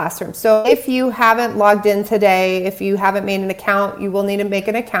into the classroom. So if you haven't logged in today, if you haven't made an account, you will need to make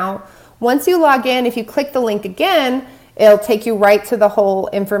an account. Once you log in, if you click the link again, It'll take you right to the whole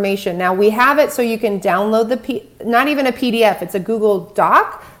information. Now we have it so you can download not even a PDF, it's a Google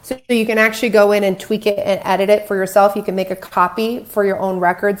Doc. So you can actually go in and tweak it and edit it for yourself. You can make a copy for your own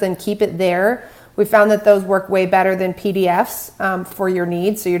records and keep it there. We found that those work way better than PDFs for your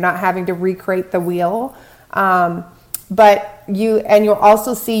needs. So you're not having to recreate the wheel. But you'll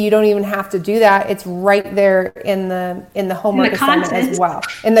also see you don't even have to do that. It's right there in the homework assignment as well,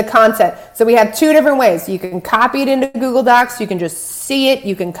 in the content. So we have two different ways. You can copy it into Google Docs. You can just see it.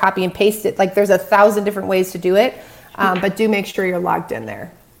 You can copy and paste it. Like there's 1,000 different ways to do it. But do make sure you're logged in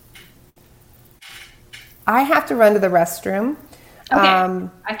there. I have to run to the restroom.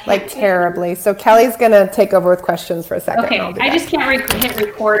 Like terribly. So Kelly's going to take over with questions for a second. Okay, I just can't hit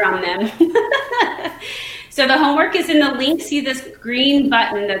record on them. So the homework is in the link. See this green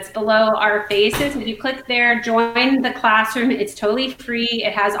button that's below our faces? If you click there, join the classroom. It's totally free.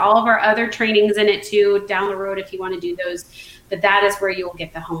 It has all of our other trainings in it too down the road if you want to do those. But that is where you will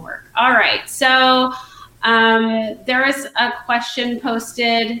get the homework. All right. So there is a question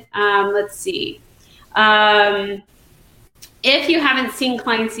posted. Let's see. If you haven't seen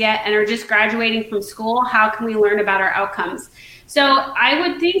clients yet and are just graduating from school, how can we learn about our outcomes? So I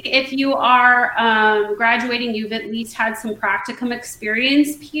would think if you are graduating, you've at least had some practicum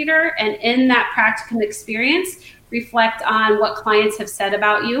experience, Peter, and in that practicum experience, reflect on what clients have said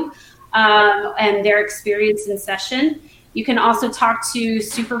about you and their experience in session. You can also talk to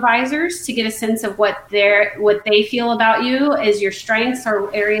supervisors to get a sense of what they feel about you as your strengths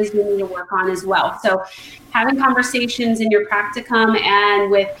or areas you need to work on as well. So having conversations in your practicum and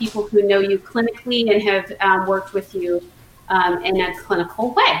with people who know you clinically and have worked with you in a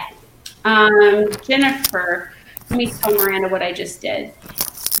clinical way. Jennifer, let me tell Miranda what I just did.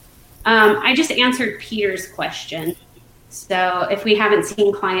 I just answered Peter's question. So if we haven't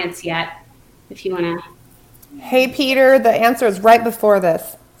seen clients yet, if you want to. Hey, Peter, the answer is right before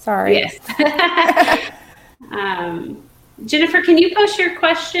this. Sorry. Yes. Jennifer, can you post your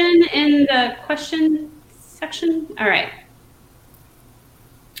question in the question section? All right.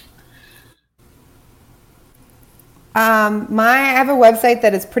 I have a website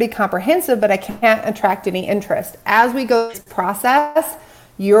that is pretty comprehensive, but I can't attract any interest. As we go through this process,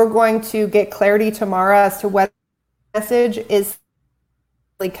 you're going to get clarity tomorrow as to whether the message is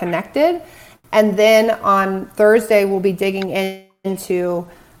really connected. And then on Thursday, we'll be digging into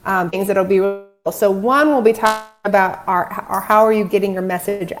things that'll be real. So one, we'll be talking about how are you getting your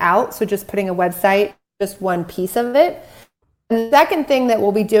message out? So just putting a website, just one piece of it. And the second thing that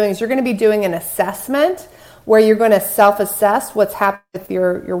we'll be doing is you're going to be doing an assessment where you're going to self-assess what's happening with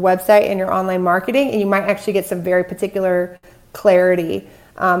your website and your online marketing, and you might actually get some very particular clarity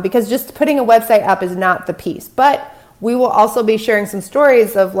because just putting a website up is not the piece. But we will also be sharing some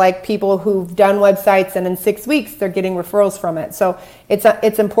stories of like people who've done websites and in 6 weeks they're getting referrals from it. So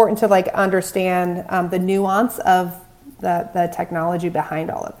it's important to like understand the nuance of the technology behind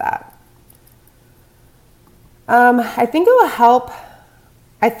all of that. I think it will help.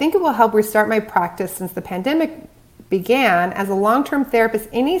 I think it will help restart my practice since the pandemic began. As a long-term therapist,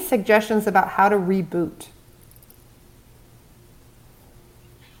 any suggestions about how to reboot?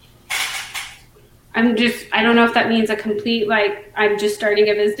 I don't know if that means a complete, like, I'm just starting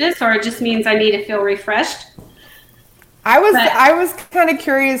a business, or it just means I need to feel refreshed. I was kind of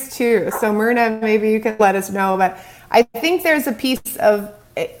curious too. So Myrna, maybe you can let us know, but I think there's a piece of,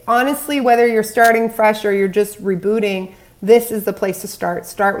 honestly, whether you're starting fresh or you're just rebooting, this is the place to start.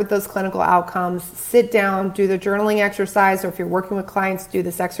 Start with those clinical outcomes, sit down, do the journaling exercise, or if you're working with clients, do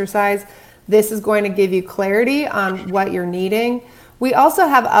this exercise. This is going to give you clarity on what you're needing. We also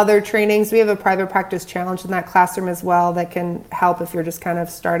have other trainings. We have a private practice challenge in that classroom as well that can help if you're just kind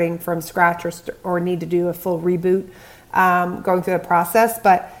of starting from scratch or need to do a full reboot, going through the process.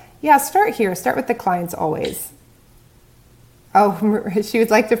 But yeah, start here. Start with the clients always. Oh, she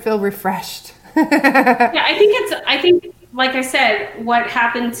would like to feel refreshed. Yeah, I think, like I said, what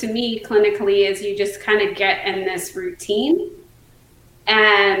happened to me clinically is you just kind of get in this routine,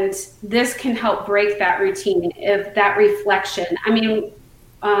 and this can help break that routine, if that reflection. I mean,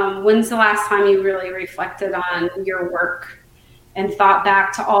 when's the last time you really reflected on your work and thought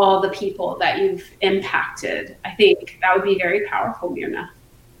back to all the people that you've impacted? I think that would be very powerful, Myrna.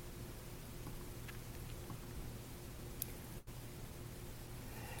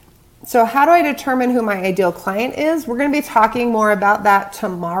 So how do I determine who my ideal client is? We're going to be talking more about that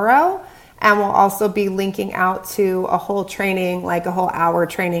tomorrow, and we'll also be linking out to a whole training, like a whole hour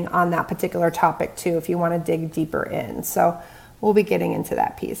training on that particular topic too, if you want to dig deeper in. So we'll be getting into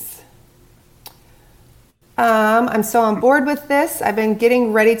that piece. I'm so on board with this. I've been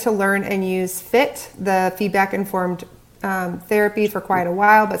getting ready to learn and use FIT, the feedback informed therapy for quite a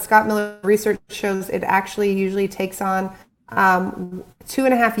while, but Scott Miller research shows it actually usually takes on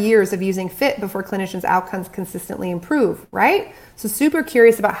 2.5 years of using FIT before clinicians' outcomes consistently improve, right? So super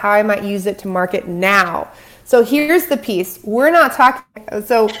curious about how I might use it to market now. So here's the piece. We're not talking,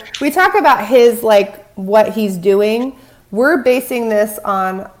 so we talk about his, like, what he's doing. We're basing this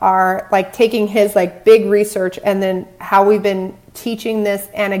on our, like, taking his, like, big research and then how we've been teaching this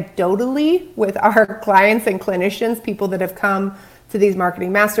anecdotally with our clients and clinicians, people that have come to these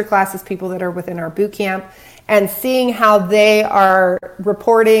marketing masterclasses, people that are within our boot camp, and seeing how they are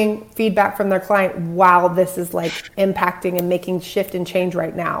reporting feedback from their client while this is, like, impacting and making shift and change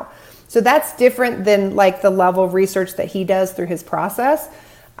right now. So that's different than, like, the level of research that he does through his process.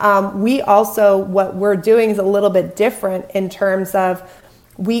 We also, what we're doing is a little bit different in terms of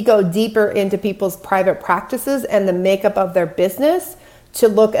we go deeper into people's private practices and the makeup of their business to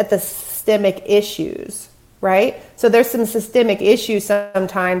look at the systemic issues, right? So there's some systemic issues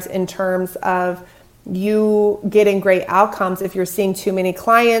sometimes in terms of you getting great outcomes if you're seeing too many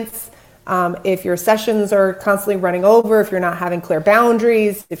clients, if your sessions are constantly running over, if you're not having clear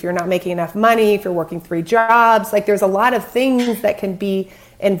boundaries, if you're not making enough money, if you're working 3 jobs. Like, there's a lot of things that can be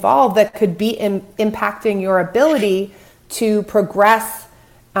involved that could be impacting your ability to progress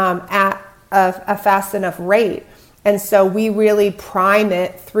at a fast enough rate. And so we really prime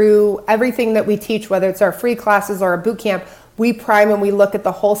it through everything that we teach, whether it's our free classes or our boot camp. We prime and we look at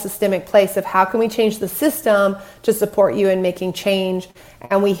the whole systemic place of how can we change the system to support you in making change.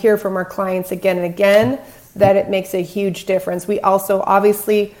 And we hear from our clients again and again that it makes a huge difference. We also,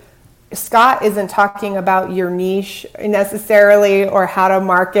 obviously, Scott isn't talking about your niche necessarily or how to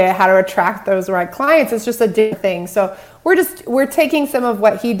market, how to attract those right clients. It's just a different thing. So we're taking some of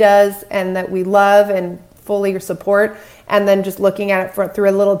what he does and that we love and fully support, and then just looking at it through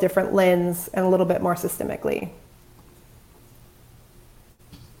a little different lens and a little bit more systemically.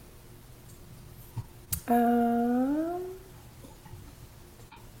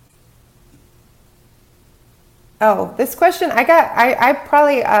 Oh, this question, I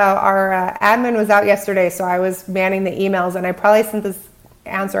probably, our admin was out yesterday, so I was manning the emails, and I probably sent this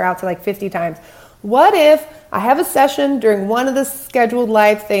answer out to like 50 times. What if I have a session during one of the scheduled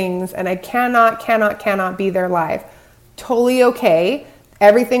live things and I cannot be there live? Totally okay.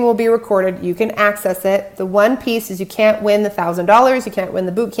 Everything will be recorded. You can access it. The one piece is you can't win the $1,000. You can't win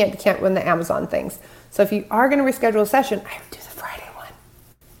the boot camp. You can't win the Amazon things. So if you are going to reschedule a session, I would do the Friday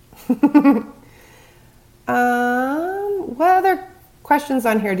one. What other questions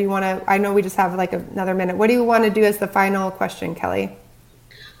on here do you want to, I know we just have like another minute. What do you want to do as the final question, Kelly?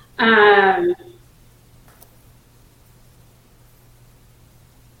 I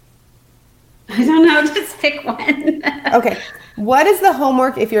don't know, just pick one. Okay. What is the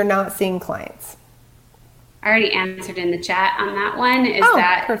homework if you're not seeing clients? I already answered in the chat on that one.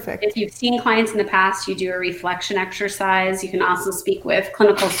 Perfect. If you've seen clients in the past, you do a reflection exercise. You can also speak with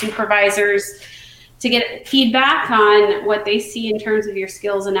clinical supervisors to get feedback on what they see in terms of your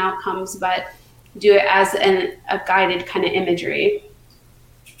skills and outcomes, but do it as a guided kind of imagery.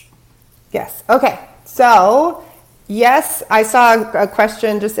 Yes. Okay. So, yes, I saw a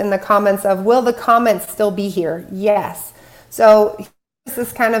question just in the comments of, will the comments still be here? Yes. So here's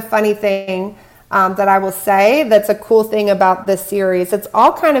this kind of funny thing that I will say that's a cool thing about this series. It's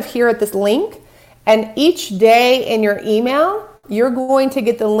all kind of here at this link, and each day in your email, you're going to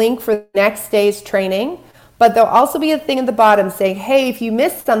get the link for the next day's training, but there'll also be a thing at the bottom saying, hey, if you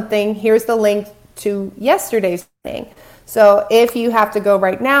missed something, here's the link to yesterday's training. So if you have to go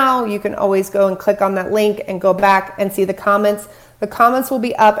right now, you can always go and click on that link and go back and see the comments. The comments will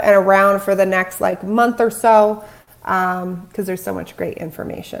be up and around for the next like month or so because there's so much great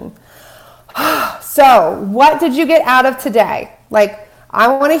information. So what did you get out of today? Like, I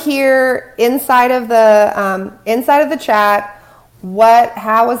want to hear inside of the chat,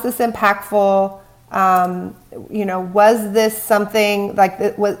 how was this impactful? Was this something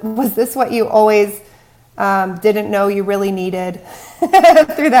like, was this what you always didn't know you really needed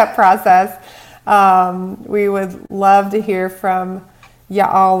through that process? We would love to hear from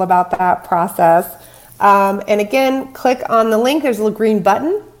y'all about that process. And again, click on the link. There's a little green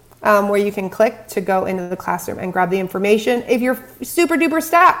button where you can click to go into the classroom and grab the information. If you're super duper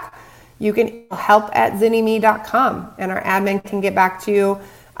stuck, you can help@zinnyme.com and our admin can get back to you.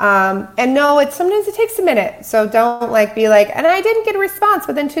 And no, sometimes it takes a minute. So don't be like, and I didn't get a response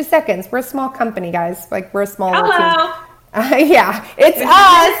within 2 seconds. We're a small company, guys. Like, we're a small team. Yeah, it's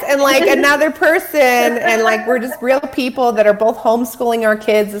us and like another person. And like, we're just real people that are both homeschooling our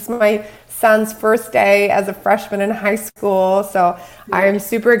kids. This is my son's first day as a freshman in high school. So I am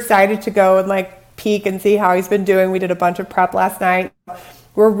super excited to go and like peek and see how he's been doing. We did a bunch of prep last night.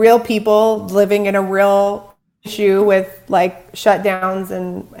 We're real people living in a real issue with like shutdowns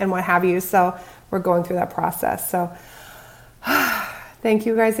and what have you. So we're going through that process. So thank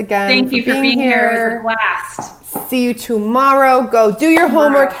you guys again. Thank you for being here. It was a blast. See you tomorrow. Go do your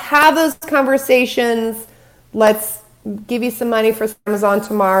homework. Have those conversations. Let's give you some money for Amazon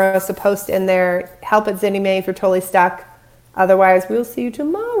tomorrow. So post in there. Help at Zinnie Mae if you're totally stuck. Otherwise, we'll see you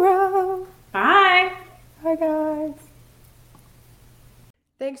tomorrow. Bye. Bye, guys.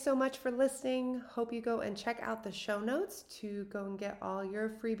 Thanks so much for listening. Hope you go and check out the show notes to go and get all your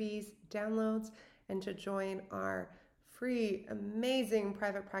freebies, downloads, and to join our free, amazing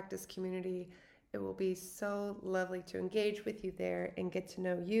private practice community. It will be so lovely to engage with you there and get to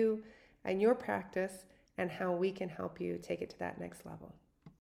know you and your practice and how we can help you take it to that next level.